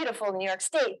physically beautiful, New York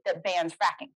State, that bans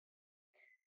fracking.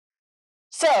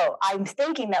 So I'm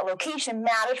thinking that location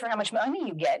matters for how much money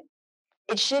you get.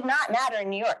 It should not matter in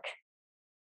New York,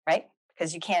 right?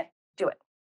 Because you can't do it.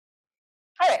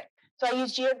 All right. So I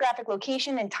use geographic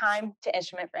location and time to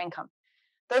instrument for income.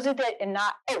 Those are the, and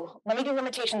not, let me do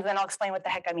limitations, then I'll explain what the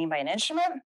heck I mean by an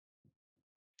instrument.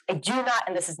 I do not,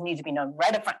 and this needs to be known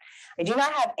right up front, I do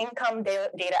not have income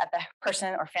data at the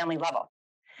person or family level.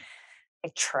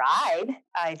 I tried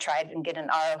and get an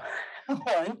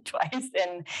R1 twice,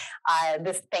 and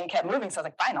this thing kept moving, so I was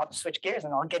like, fine, I'll just switch gears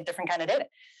and I'll get different kind of data.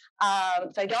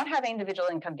 So I don't have individual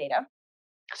income data.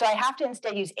 So I have to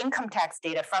instead use income tax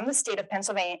data from the state of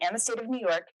Pennsylvania and the state of New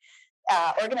York,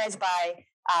 organized by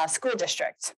school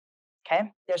districts.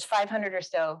 Okay, there's 500 or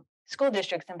so school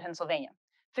districts in Pennsylvania.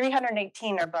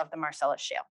 318 are above the Marcellus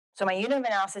Shale. So my unit of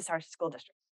analysis are school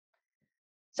districts.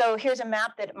 So here's a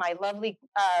map that my lovely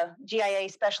GIA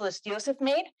specialist Joseph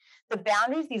made. The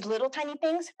boundaries, these little tiny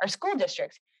things, are school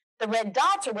districts. The red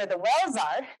dots are where the wells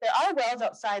are. There are wells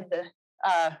outside the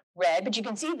red, but you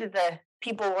can see that the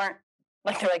people weren't,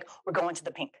 they're like, we're going to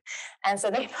the pink. And so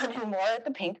they put in more at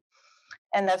the pink.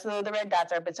 And that's where the red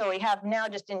dots are. But so we have now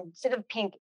just instead of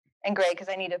pink and gray, because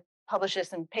I need to publish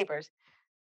this in papers,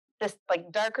 this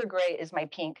like darker gray is my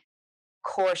pink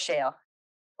core shale,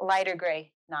 lighter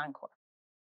gray, non-core.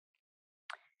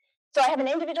 So I have an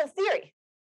individual theory,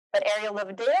 but areal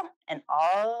level data and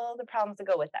all the problems that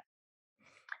go with that.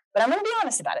 But I'm going to be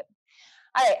honest about it.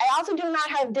 All right, I also do not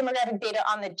have demographic data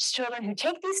on the children who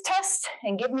take these tests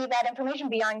and give me that information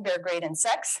beyond their grade and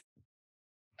sex.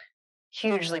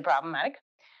 Hugely problematic.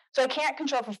 So I can't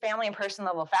control for family and person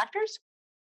level factors.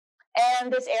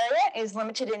 And this area is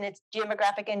limited in its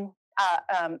geographic and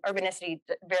urbanicity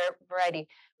variety.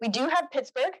 We do have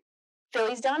Pittsburgh,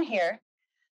 Philly's down here.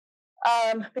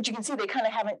 But you can see they kind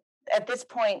of haven't, at this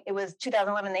point, it was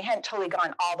 2011, they hadn't totally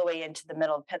gone all the way into the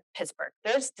middle of Pittsburgh.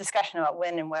 There's discussion about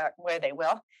when and where they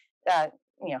will, but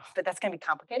that's going to be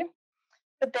complicated.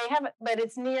 But they haven't, but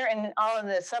it's near, and all of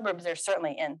the suburbs are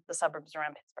certainly in the suburbs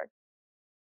around Pittsburgh.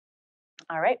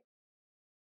 All right.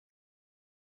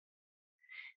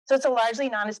 So it's a largely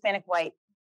non-Hispanic white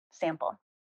sample.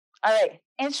 All right,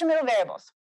 instrumental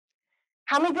variables.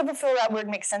 How many people feel that word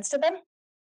makes sense to them?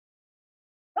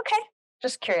 Okay,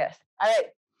 just curious. All right.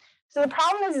 So the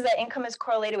problem is that income is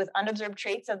correlated with unobserved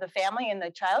traits of the family and the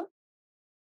child.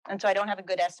 And so I don't have a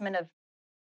good estimate of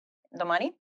the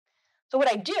money. So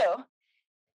what I do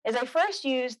is I first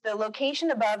use the location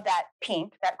above that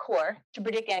pink, that core, to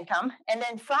predict income. And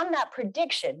then from that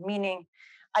prediction, meaning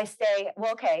I say,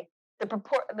 well, okay,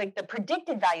 the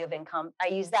predicted value of income, I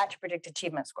use that to predict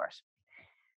achievement scores.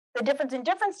 The difference in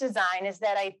difference design is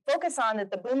that I focus on that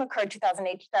the boom occurred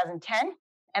 2008, 2010,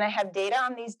 and I have data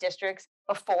on these districts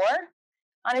before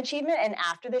on achievement and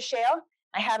after the shale.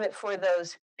 I have it for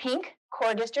those pink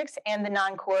core districts and the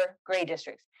non-core gray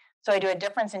districts. So I do a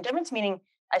difference in difference, meaning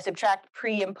I subtract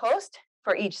pre and post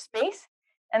for each space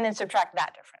and then subtract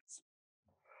that difference.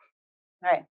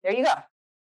 All right, there you go.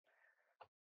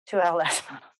 2 LS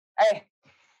models. All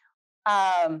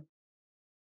right.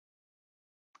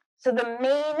 So the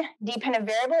main dependent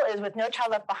variable is with no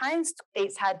child left behind,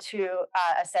 states had to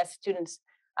assess students'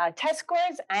 test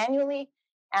scores annually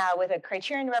with a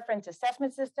criterion reference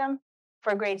assessment system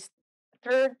for grades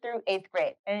 3rd through 8th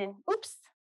grade. And oops,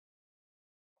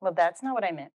 well, that's not what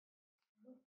I meant.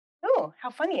 Oh,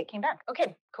 how funny, it came back.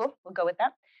 Okay, cool, we'll go with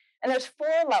that. And there's 4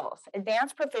 levels: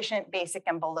 advanced, proficient, basic,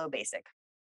 and below basic.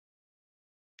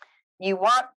 You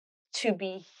want to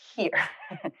be here.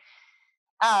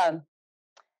 I'm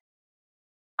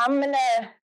going to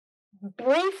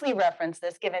briefly reference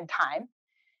this given time,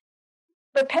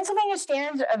 but Pennsylvania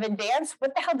standards of advance,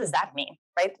 what the hell does that mean,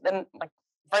 right? Then, like,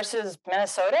 versus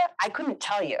Minnesota, I couldn't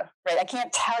tell you, right? I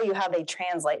can't tell you how they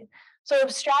translate. So a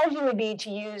strategy would be to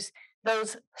use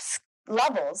those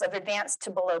levels of advanced to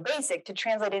below basic to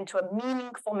translate into a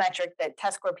meaningful metric that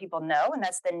test score people know, and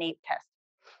that's the NAEP test.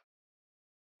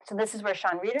 So this is where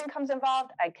Sean Reardon comes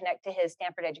involved. I connect to his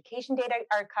Stanford Education Data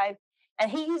Archive, and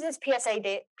he uses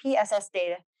PSS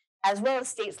data as well as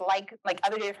states like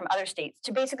other data from other states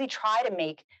to basically try to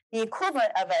make the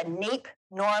equivalent of a NAEP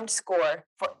normed score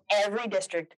for every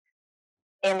district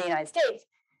in the United States.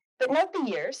 But note the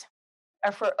years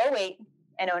are for 08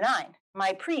 and 09.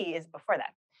 My pre is before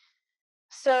that.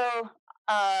 So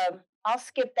I'll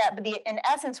skip that, but in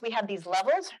essence, we have these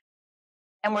levels,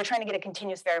 and we're trying to get a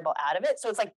continuous variable out of it. So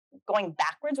it's like going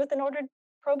backwards with an ordered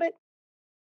probit.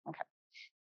 Okay.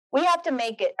 We have to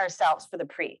make it ourselves for the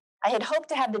pre. I had hoped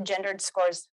to have the gendered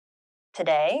scores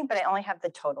today, but I only have the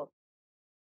total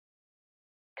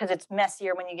because it's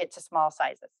messier when you get to small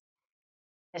sizes.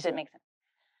 Does it make sense?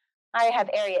 I have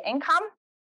area income.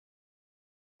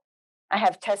 I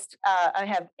have tax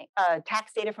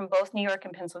data from both New York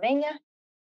and Pennsylvania.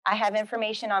 I have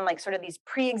information on like sort of these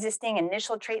pre-existing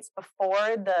initial traits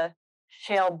before the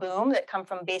shale boom that come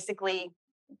from basically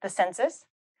the census.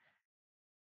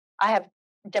 I have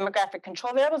demographic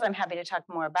control variables I'm happy to talk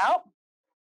more about.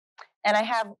 And I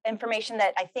have information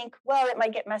that I think, well, it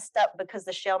might get messed up because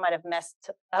the shale might have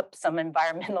messed up some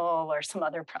environmental or some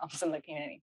other problems in the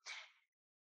community.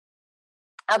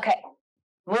 Okay,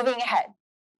 moving ahead.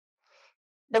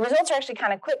 The results are actually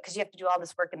kind of quick because you have to do all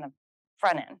this work in the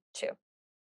front end too.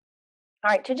 All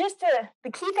right, the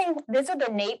key thing, these are the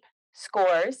NAEP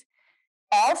scores,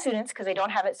 all students, because they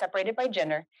don't have it separated by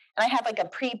gender. And I have like a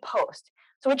pre-post.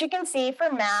 So what you can see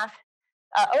for math,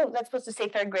 that's supposed to say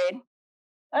 3rd grade.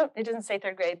 Oh, it doesn't say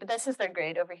 3rd grade, but this is 3rd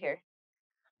grade over here.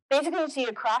 Basically, you see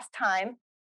across time,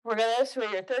 regardless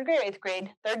whether you're 3rd grade or 8th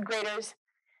grade, 3rd graders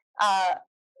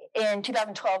in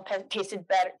 2012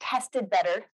 tested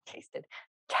better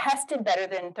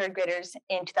than 3rd graders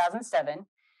in 2007.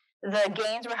 The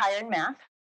gains were higher in math.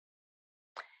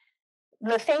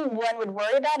 The thing one would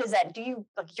worry about is that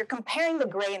you're comparing the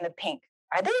gray and the pink.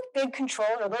 Are they good control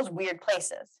or are those weird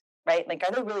places? right? Like,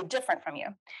 are they really different from you?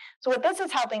 So what this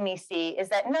is helping me see is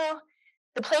that no,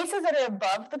 the places that are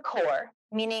above the core,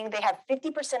 meaning they have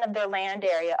 50% of their land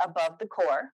area above the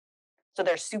core, so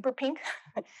they're super pink,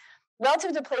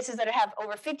 relative to places that have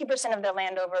over 50% of their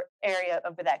land over area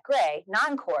over that gray,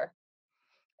 non-core.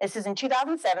 This is in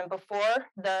 2007, before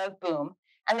the boom,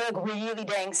 and they look really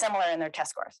dang similar in their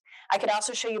test scores. I could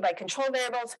also show you by control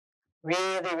variables,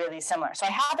 really, really similar. So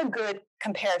I have a good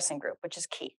comparison group, which is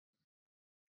key.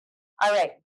 All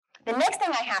right. The next thing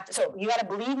I have to, so you got to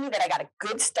believe me that I got a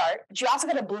good start, but you also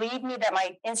got to believe me that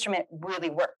my instrument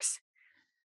really works.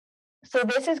 So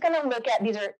this is going to look at,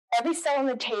 every cell on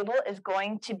the table is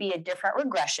going to be a different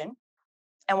regression.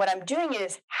 And what I'm doing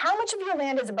is, how much of your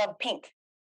land is above pink?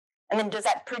 And then does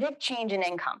that predict change in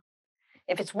income?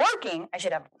 If it's working, I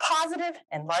should have a positive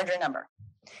and larger number.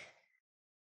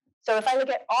 So if I look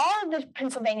at all of the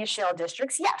Pennsylvania shale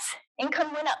districts, yes,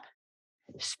 income went up,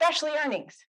 especially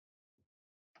earnings.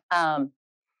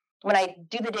 When I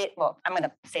do the data, well, I'm going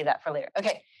to save that for later.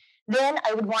 Okay, then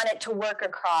I would want it to work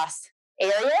across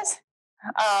areas.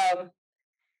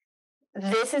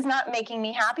 This is not making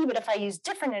me happy, but if I use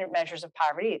different measures of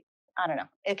poverty, I don't know.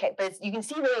 Okay, but you can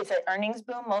see really it's an earnings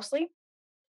boom mostly.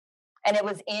 And it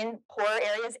was in poor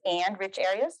areas and rich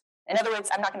areas. In other words,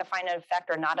 I'm not going to find an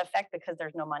effect or not effect because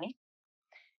there's no money.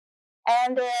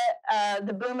 And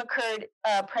the boom occurred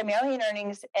primarily in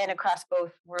earnings and across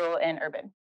both rural and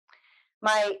urban.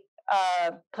 My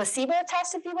placebo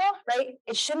test, if you will, right?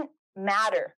 It shouldn't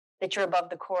matter that you're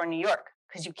above the core in New York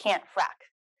because you can't frack.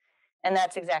 And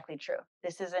that's exactly true.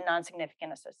 This is a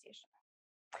non-significant association.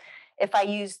 If I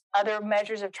use other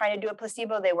measures of trying to do a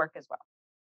placebo, they work as well.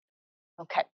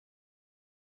 Okay.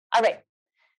 All right,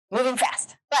 moving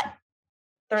fast. But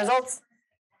the results,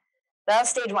 that was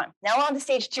stage one. Now we're on to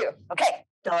stage two. Okay,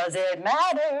 does it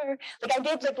matter? Like I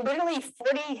did like literally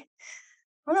 40,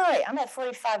 oh no, wait, I'm at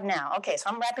 45 now. Okay, so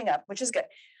I'm wrapping up, which is good.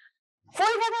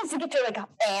 45 minutes to get to like,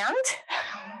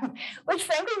 and, which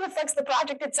frankly reflects the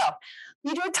project itself.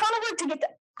 You do a ton of work to get to,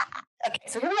 okay,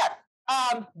 so here we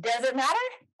are. Does it matter?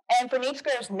 And for NAEP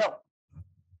squares, no.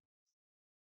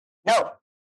 No.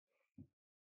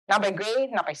 Not by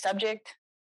grade, not by subject.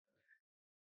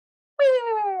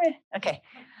 Okay.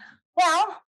 Now,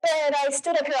 but I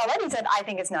stood up here already and said, I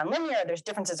think it's nonlinear. There's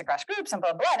differences across groups and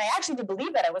blah, blah. And I actually did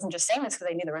believe that. I wasn't just saying this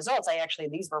because I knew the results.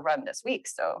 These were run this week.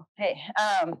 So, hey,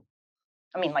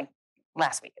 like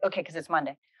last week. Okay, because it's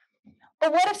Monday.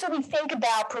 But what if we think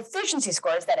about proficiency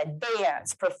scores that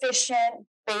advance, proficient,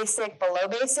 basic, below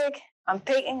basic? I'm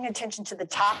paying attention to the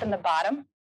top and the bottom.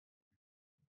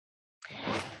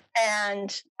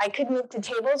 And I could move to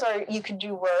tables or you could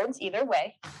do words, either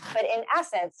way. But in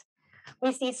essence,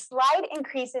 we see slight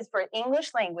increases for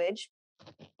English language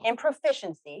in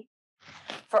proficiency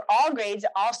for all grades,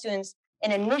 all students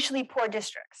in initially poor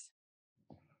districts.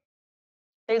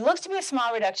 There looks to be a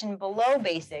small reduction below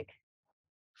basic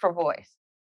for boys.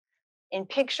 In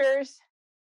pictures,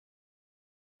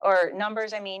 or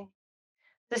numbers,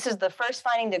 this is the first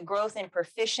finding the growth in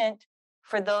proficient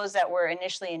for those that were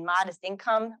initially in modest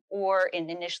income or in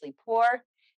initially poor.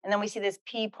 And then we see this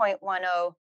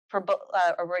P.10 for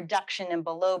a reduction in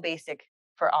below basic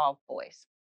for all boys.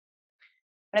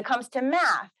 When it comes to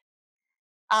math,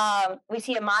 we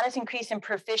see a modest increase in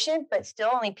proficient, but still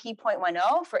only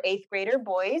P.10 for 8th grader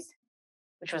boys,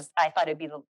 which was, I thought it'd be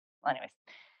well, anyways.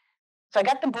 So I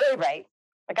got the boy right.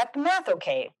 I got the math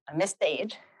okay. I missed the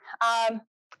age.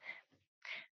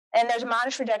 And there's a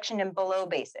modest reduction in below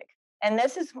basic. And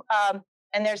this is,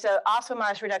 and there's also a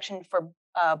modest reduction for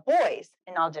boys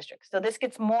in all districts. So this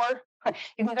gets more,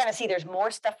 you can kind of see there's more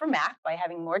stuff for math by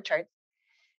having more charts.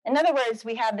 In other words,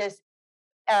 we have this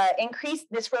increase,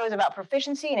 this row is about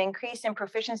proficiency, an increase in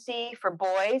proficiency for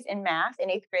boys in math in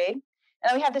 8th grade. And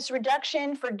then we have this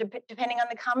reduction for depending on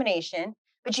the combination.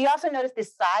 But you also notice the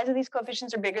size of these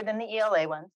coefficients are bigger than the ELA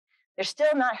ones. They're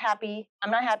still not happy. I'm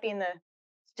not happy in the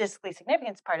statistically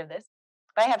significance part of this.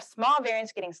 But I have small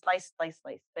variance getting slice.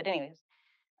 But anyways,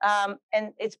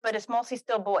 but it's mostly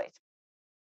still boys.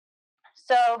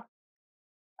 So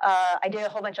I did a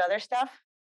whole bunch of other stuff.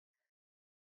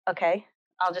 Okay,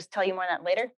 I'll just tell you more on that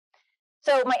later.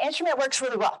 So my instrument works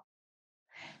really well.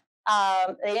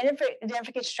 The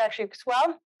identification structure works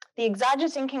well. The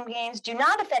exogenous income gains do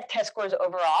not affect test scores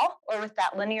overall or with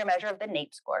that linear measure of the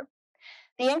NAEP score.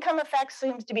 The income effect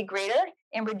seems to be greater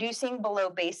in reducing below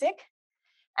basic.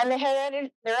 And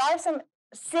there are some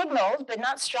signals, but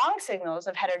not strong signals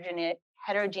of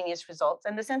heterogeneous results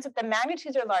in the sense that the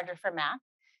magnitudes are larger for math,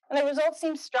 and the results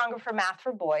seem stronger for math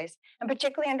for boys, and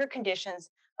particularly under conditions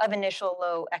of initial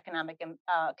low economic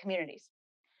communities.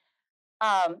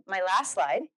 My last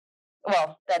slide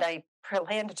that I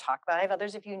plan to talk about. I have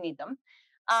others if you need them.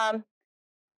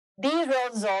 These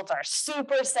results are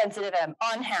super sensitive and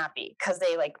I'm unhappy because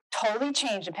they like totally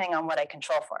change depending on what I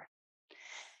control for.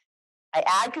 I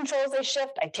add controls, they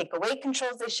shift. I take away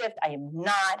controls, they shift. I am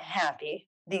not happy.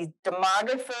 The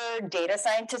demographer, data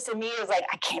scientist in me is like,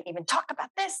 I can't even talk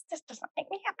about this. This doesn't make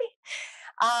me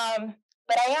happy.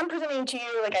 But I am presenting to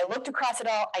you, like I looked across it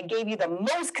all. I gave you the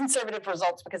most conservative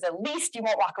results because at least you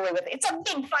won't walk away with it. It's a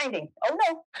big finding. Oh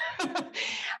no.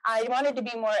 I wanted to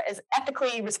be more as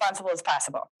ethically responsible as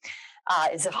possible.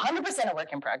 It's 100% a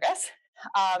work in progress.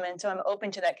 And so I'm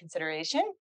open to that consideration.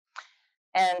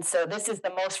 And so this is the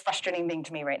most frustrating thing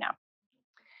to me right now.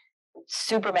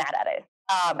 Super mad at it.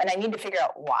 And I need to figure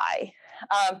out why.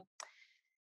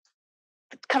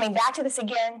 Coming back to this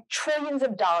again, trillions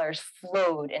of dollars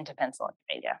flowed into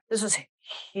Pennsylvania. This was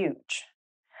huge.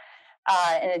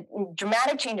 And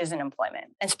dramatic changes in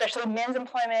employment, especially men's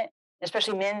employment,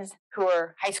 especially men's who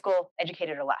are high school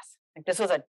educated or less. Like this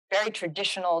was a very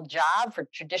traditional job for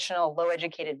traditional low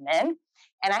educated men.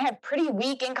 And I had pretty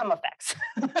weak income effects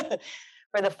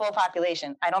for the full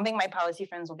population. I don't think my policy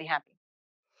friends will be happy.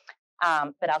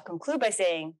 But I'll conclude by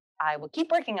saying I will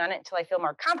keep working on it until I feel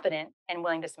more confident and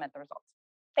willing to submit the results.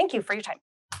 Thank you for your time.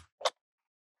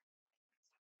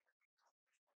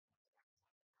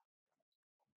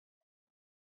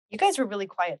 You guys were really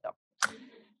quiet though.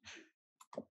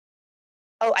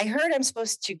 Oh, I heard I'm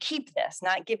supposed to keep this,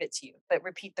 not give it to you, but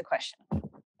repeat the question. Okay.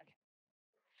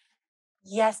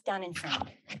 Yes, down in front.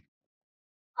 What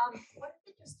if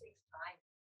it just takes time?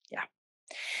 Yeah.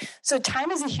 So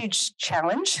time is a huge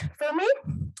challenge for me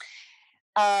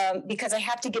because I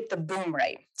have to get the boom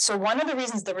right. So one of the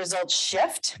reasons the results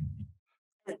shift,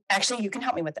 actually, you can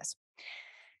help me with this.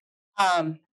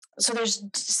 Okay,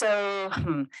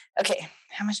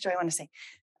 how much do I want to say?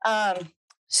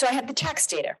 So I have the tax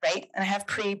data, right? And I have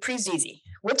pre-ZZ.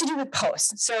 What to do with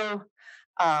post? So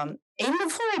even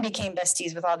before I became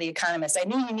besties with all the economists, I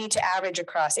knew you need to average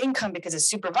across income because it's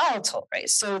super volatile, right?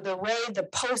 So the way the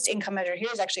post income measure here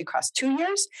is actually across 2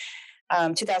 years,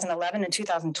 2011 and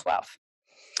 2012.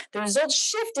 The results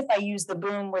shift if I use the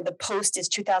boom where the post is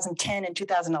 2010 and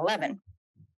 2011.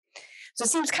 So it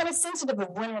seems kind of sensitive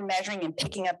of when we're measuring and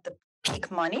picking up the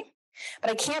peak money, but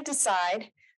I can't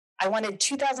decide. I wanted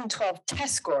 2012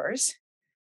 test scores,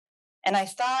 and I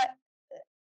thought,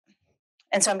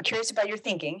 and so I'm curious about your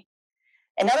thinking.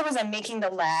 In other words, I'm making the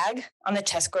lag on the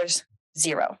test scores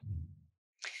 0.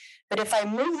 But if I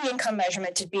move the income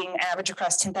measurement to being average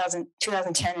across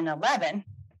 2010 and 11,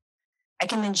 I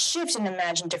can then shift and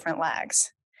imagine different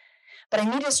lags. But I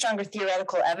need a stronger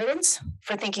theoretical evidence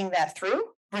for thinking that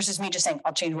through versus me just saying,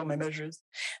 I'll change what my measure is.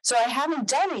 So I haven't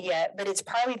done it yet, but it's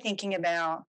probably thinking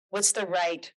about what's the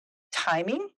right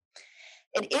timing.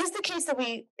 It is the case that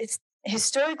it's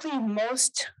historically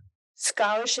most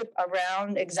scholarship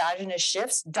around exogenous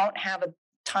shifts don't have a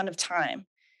ton of time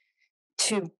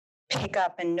to pick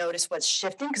up and notice what's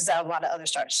shifting because a lot of other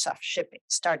stuff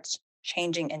starts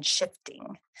changing and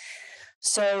shifting.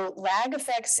 So lag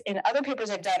effects in other papers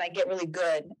I've done, I get really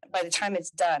good. By the time it's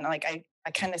done, like I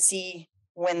kind of see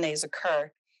when these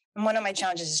occur. And one of my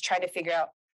challenges is trying to figure out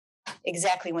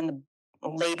exactly when the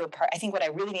labor part. I think what I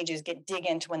really need to do is dig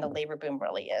into when the labor boom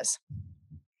really is.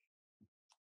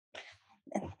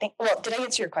 And did I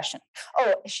answer your question?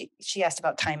 Oh, she asked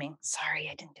about timing. Sorry,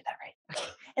 I didn't do that right. Okay,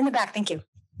 in the back, thank you.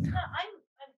 I'm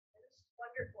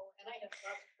wonderful, and I have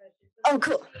lots of questions. Oh,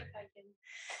 cool.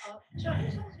 So I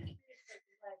was also curious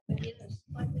about the lag, but in a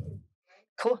slightly different way.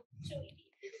 Cool. So if you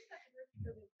did a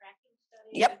tracking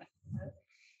study. Yep.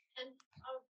 And so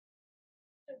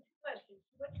 2 questions.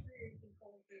 What degree are you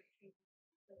controlling for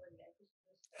facility? I just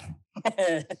missed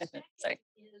that. Sorry.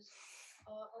 Is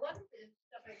a lot of the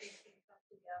stuff I've been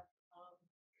talking about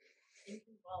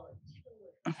infant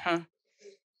volatility. Uh-huh.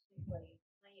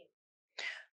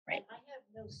 Right. And I have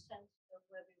no sense of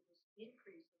whether this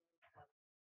increase in income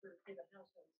for the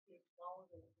household is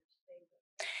volatile or stable.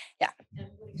 Yeah. And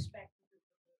would expect it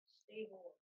to be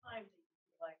stable at times that you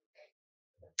feel like.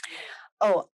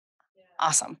 Oh, yeah.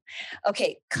 Awesome.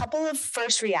 Okay, couple of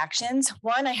first reactions.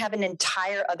 One, I have an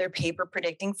entire other paper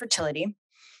predicting fertility.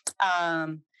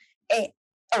 One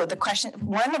of the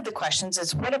questions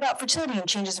is, what about fertility and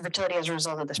changes in fertility as a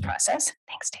result of this process?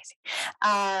 Thanks, Stacy.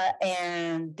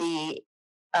 And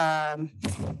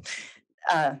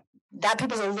that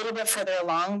paper is a little bit further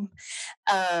along,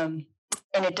 and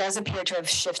it does appear to have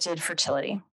shifted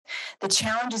fertility. The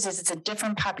challenge is it's a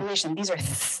different population. These are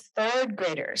 3rd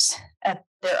graders.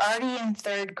 They're already in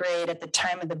 3rd grade at the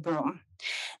time of the boom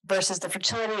versus the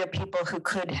fertility of people who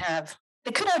could have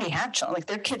they could already have children, like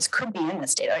their kids could be in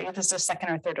this data, if it's a second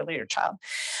or third or later child.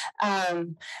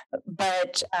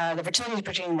 But the fertility is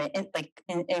bridging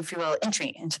if you will,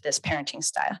 entry into this parenting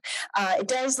style. It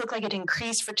does look like it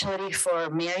increased fertility for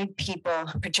married people,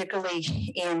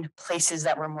 particularly in places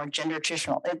that were more gender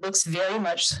traditional. It looks very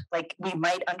much like we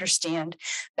might understand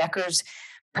Becker's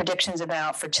predictions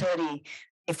about fertility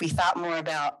if we thought more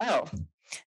about,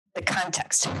 the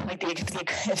context. Like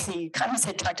if the economists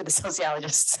had talked to the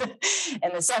sociologists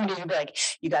in the 70s, would be like,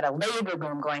 you got a labor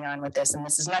boom going on with this, and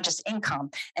this is not just income.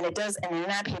 And it does, and in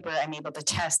that paper, I'm able to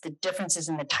test the differences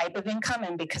in the type of income.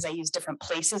 And because I use different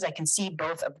places, I can see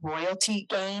both a royalty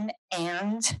gain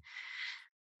and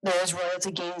there's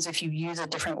royalty gains if you use a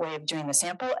different way of doing the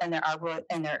sample, and there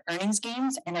are earnings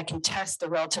gains, and I can test the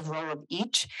relative role of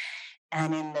each.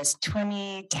 And in this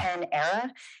 2010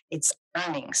 era, it's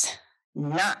earnings,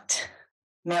 not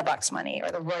mailbox money or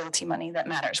the royalty money that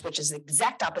matters, which is the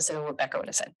exact opposite of what Becker would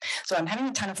have said. So I'm having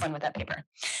a ton of fun with that paper.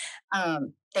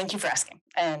 Thank you for asking.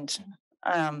 And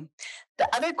the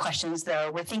other questions, though,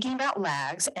 we're thinking about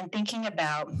lags and thinking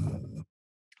about,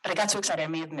 but I got so excited, I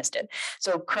may have missed it.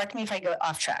 So correct me if I go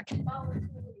off track.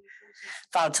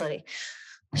 Volatility.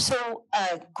 So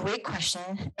great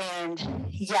question. And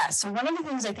yeah, so one of the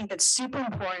things I think that's super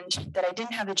important that I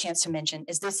didn't have the chance to mention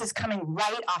is this is coming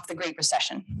right off the Great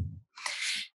Recession.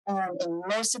 And in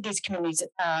most of these communities,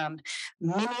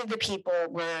 many of the people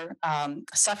were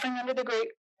suffering under the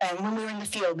Great. And when we were in the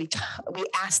field, we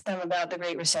asked them about the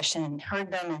Great Recession and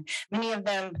heard them. And many of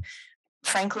them,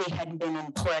 frankly, had been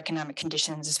in poor economic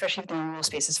conditions, especially if they're in rural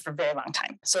spaces, for a very long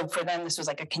time. So for them, this was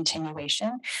like a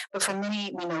continuation. But for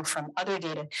many, we know from other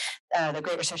data, the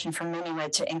Great Recession for many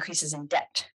led to increases in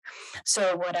debt.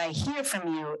 So what I hear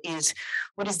from you is,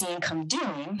 what is the income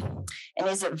doing? And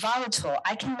is it volatile?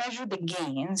 I can measure the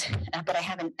gains, but I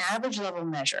have an average level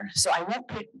measure. So I won't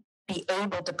be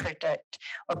able to predict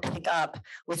or pick up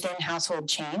within household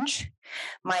change.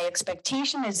 My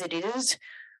expectation is that it is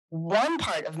one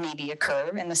part of maybe a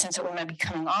curve in the sense that we might be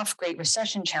coming off Great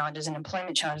Recession challenges and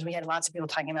employment challenges. We had lots of people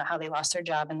talking about how they lost their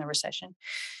job in the recession.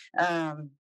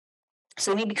 So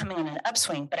they may be coming on an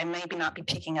upswing, but I maybe not be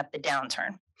picking up the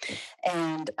downturn.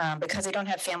 And because I don't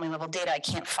have family level data, I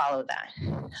can't follow that.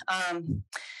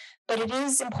 But it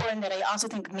is important that I also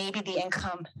think maybe the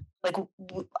income, like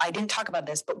I didn't talk about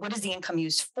this, but what is the income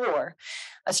used for?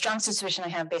 A strong suspicion I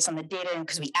have based on the data, and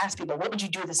because we asked people, what would you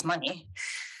do with this money?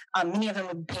 Many of them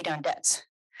would pay down debts.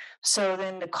 So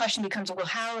then the question becomes, well,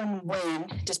 how and when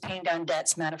does paying down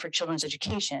debts matter for children's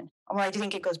education? Well, I do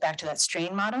think it goes back to that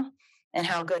strain model and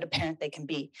how good a parent they can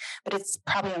be. But it's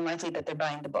probably unlikely that they're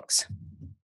buying the books.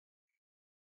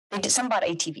 Some bought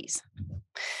ATVs.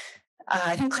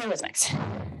 I think Claire was next.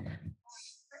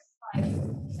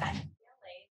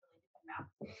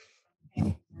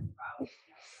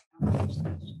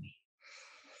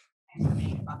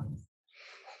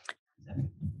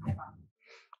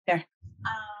 There. I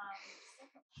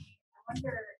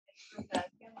wonder if the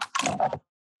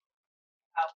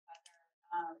about whether if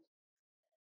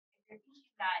you're thinking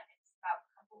that it's about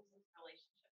couples'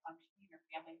 relationship functioning or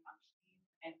family functioning,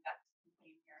 and that's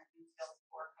including parenting skills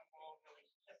or couple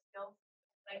relationship skills,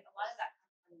 like a lot of that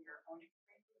comes from your own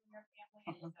experiences in your family.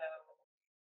 And so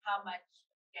how much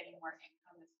getting more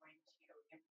income is going to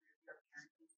improve your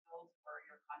parenting skills or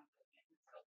your conflict management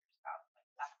skills with your spouse? Like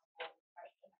that's the whole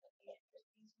question that would be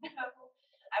interesting to know.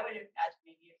 I would imagine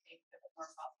maybe it makes it more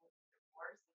possible to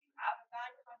divorce if you have a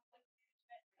bad conflict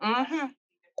management.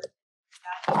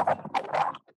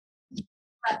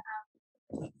 But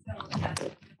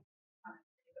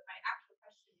my actual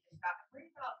question is about, I'm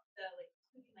worried about the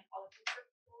including all of the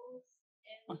urban schools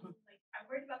in I'm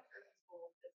worried about the urban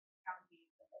schools, the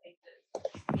counties and places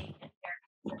being in there.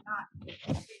 They're not they're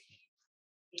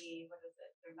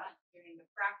not doing the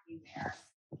fracking there,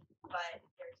 but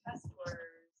their test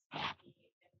scores be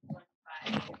influenced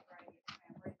by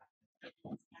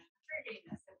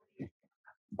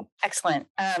Excellent.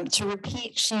 To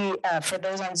repeat, for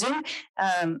those on Zoom,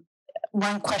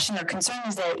 one question or concern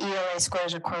is that ELA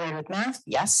scores are correlated with math.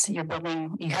 Yes, you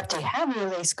have to have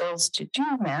ELA skills to do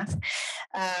math.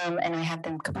 And I have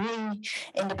them completely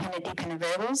independent, dependent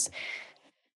variables.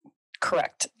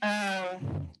 Correct.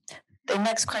 the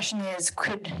next question is,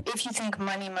 if you think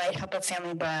money might help a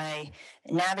family by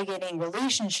navigating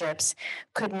relationships,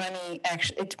 could money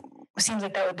actually, it seems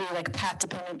like that would be like path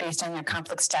dependent based on your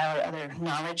conflict style or other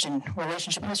knowledge and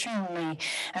relationship history, and may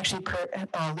actually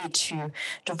lead to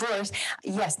divorce.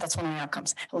 Yes, that's one of the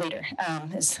outcomes later,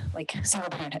 is like single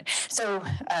parenthood. So,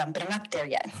 but I'm not there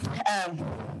yet.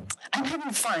 I'm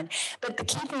having fun, but the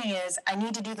key thing is I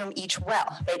need to do them each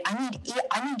well, right?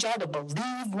 I need y'all to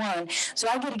believe one, so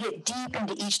I get to get deep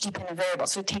into each dependent variable.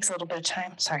 So it takes a little bit of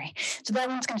time. Sorry. So that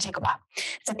one's going to take a while.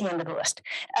 It's at the end of the list.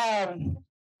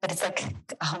 But it's like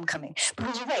a homecoming.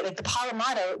 Because you're right, like the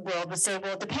Palomado world would say,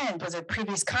 well, it depends. Was there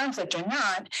previous conflict or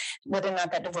not? Whether or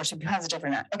not that divorce would be positive or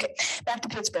not. Okay, back to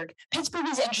Pittsburgh. Pittsburgh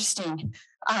is interesting.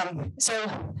 So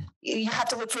you have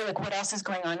to look for like what else is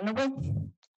going on in the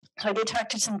world. So I did talk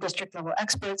to some district level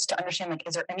experts to understand, like,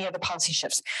 is there any other policy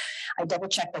shifts? I double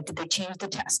checked, like, did they change the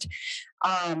test?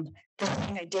 The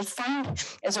thing I did find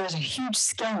is there was a huge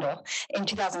scandal in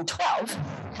 2012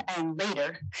 and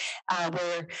later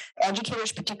where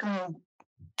educators, particularly in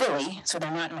Philly, so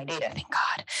they're not in my data, thank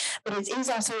God. But it is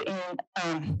also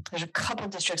in, there's a couple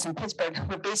districts in Pittsburgh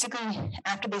where basically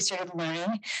after they started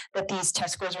learning that these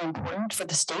test scores are important for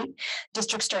the state,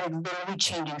 districts started literally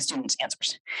changing students'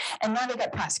 answers. And now they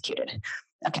got prosecuted.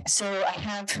 Okay, so I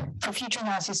have for future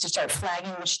analyses to start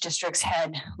flagging which districts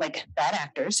had like bad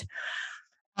actors.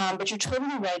 But you're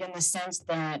totally right in the sense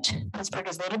that Pittsburgh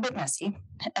is a little bit messy.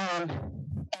 And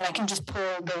I can just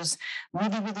pull those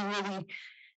really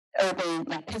urban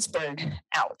like Pittsburgh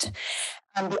out.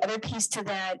 The other piece to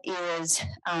that is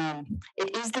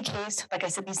it is the case, like I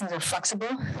said, these things are flexible.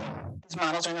 These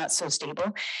models are not so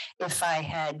stable. If I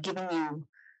had given you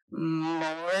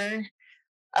more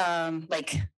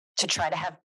like to try to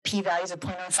have p-values of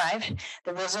 0.05,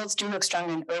 the results do look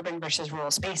stronger in urban versus rural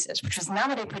spaces, which was not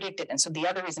what I predicted. And so the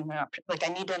other reason we're not, like,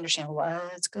 I need to understand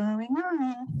what's going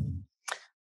on.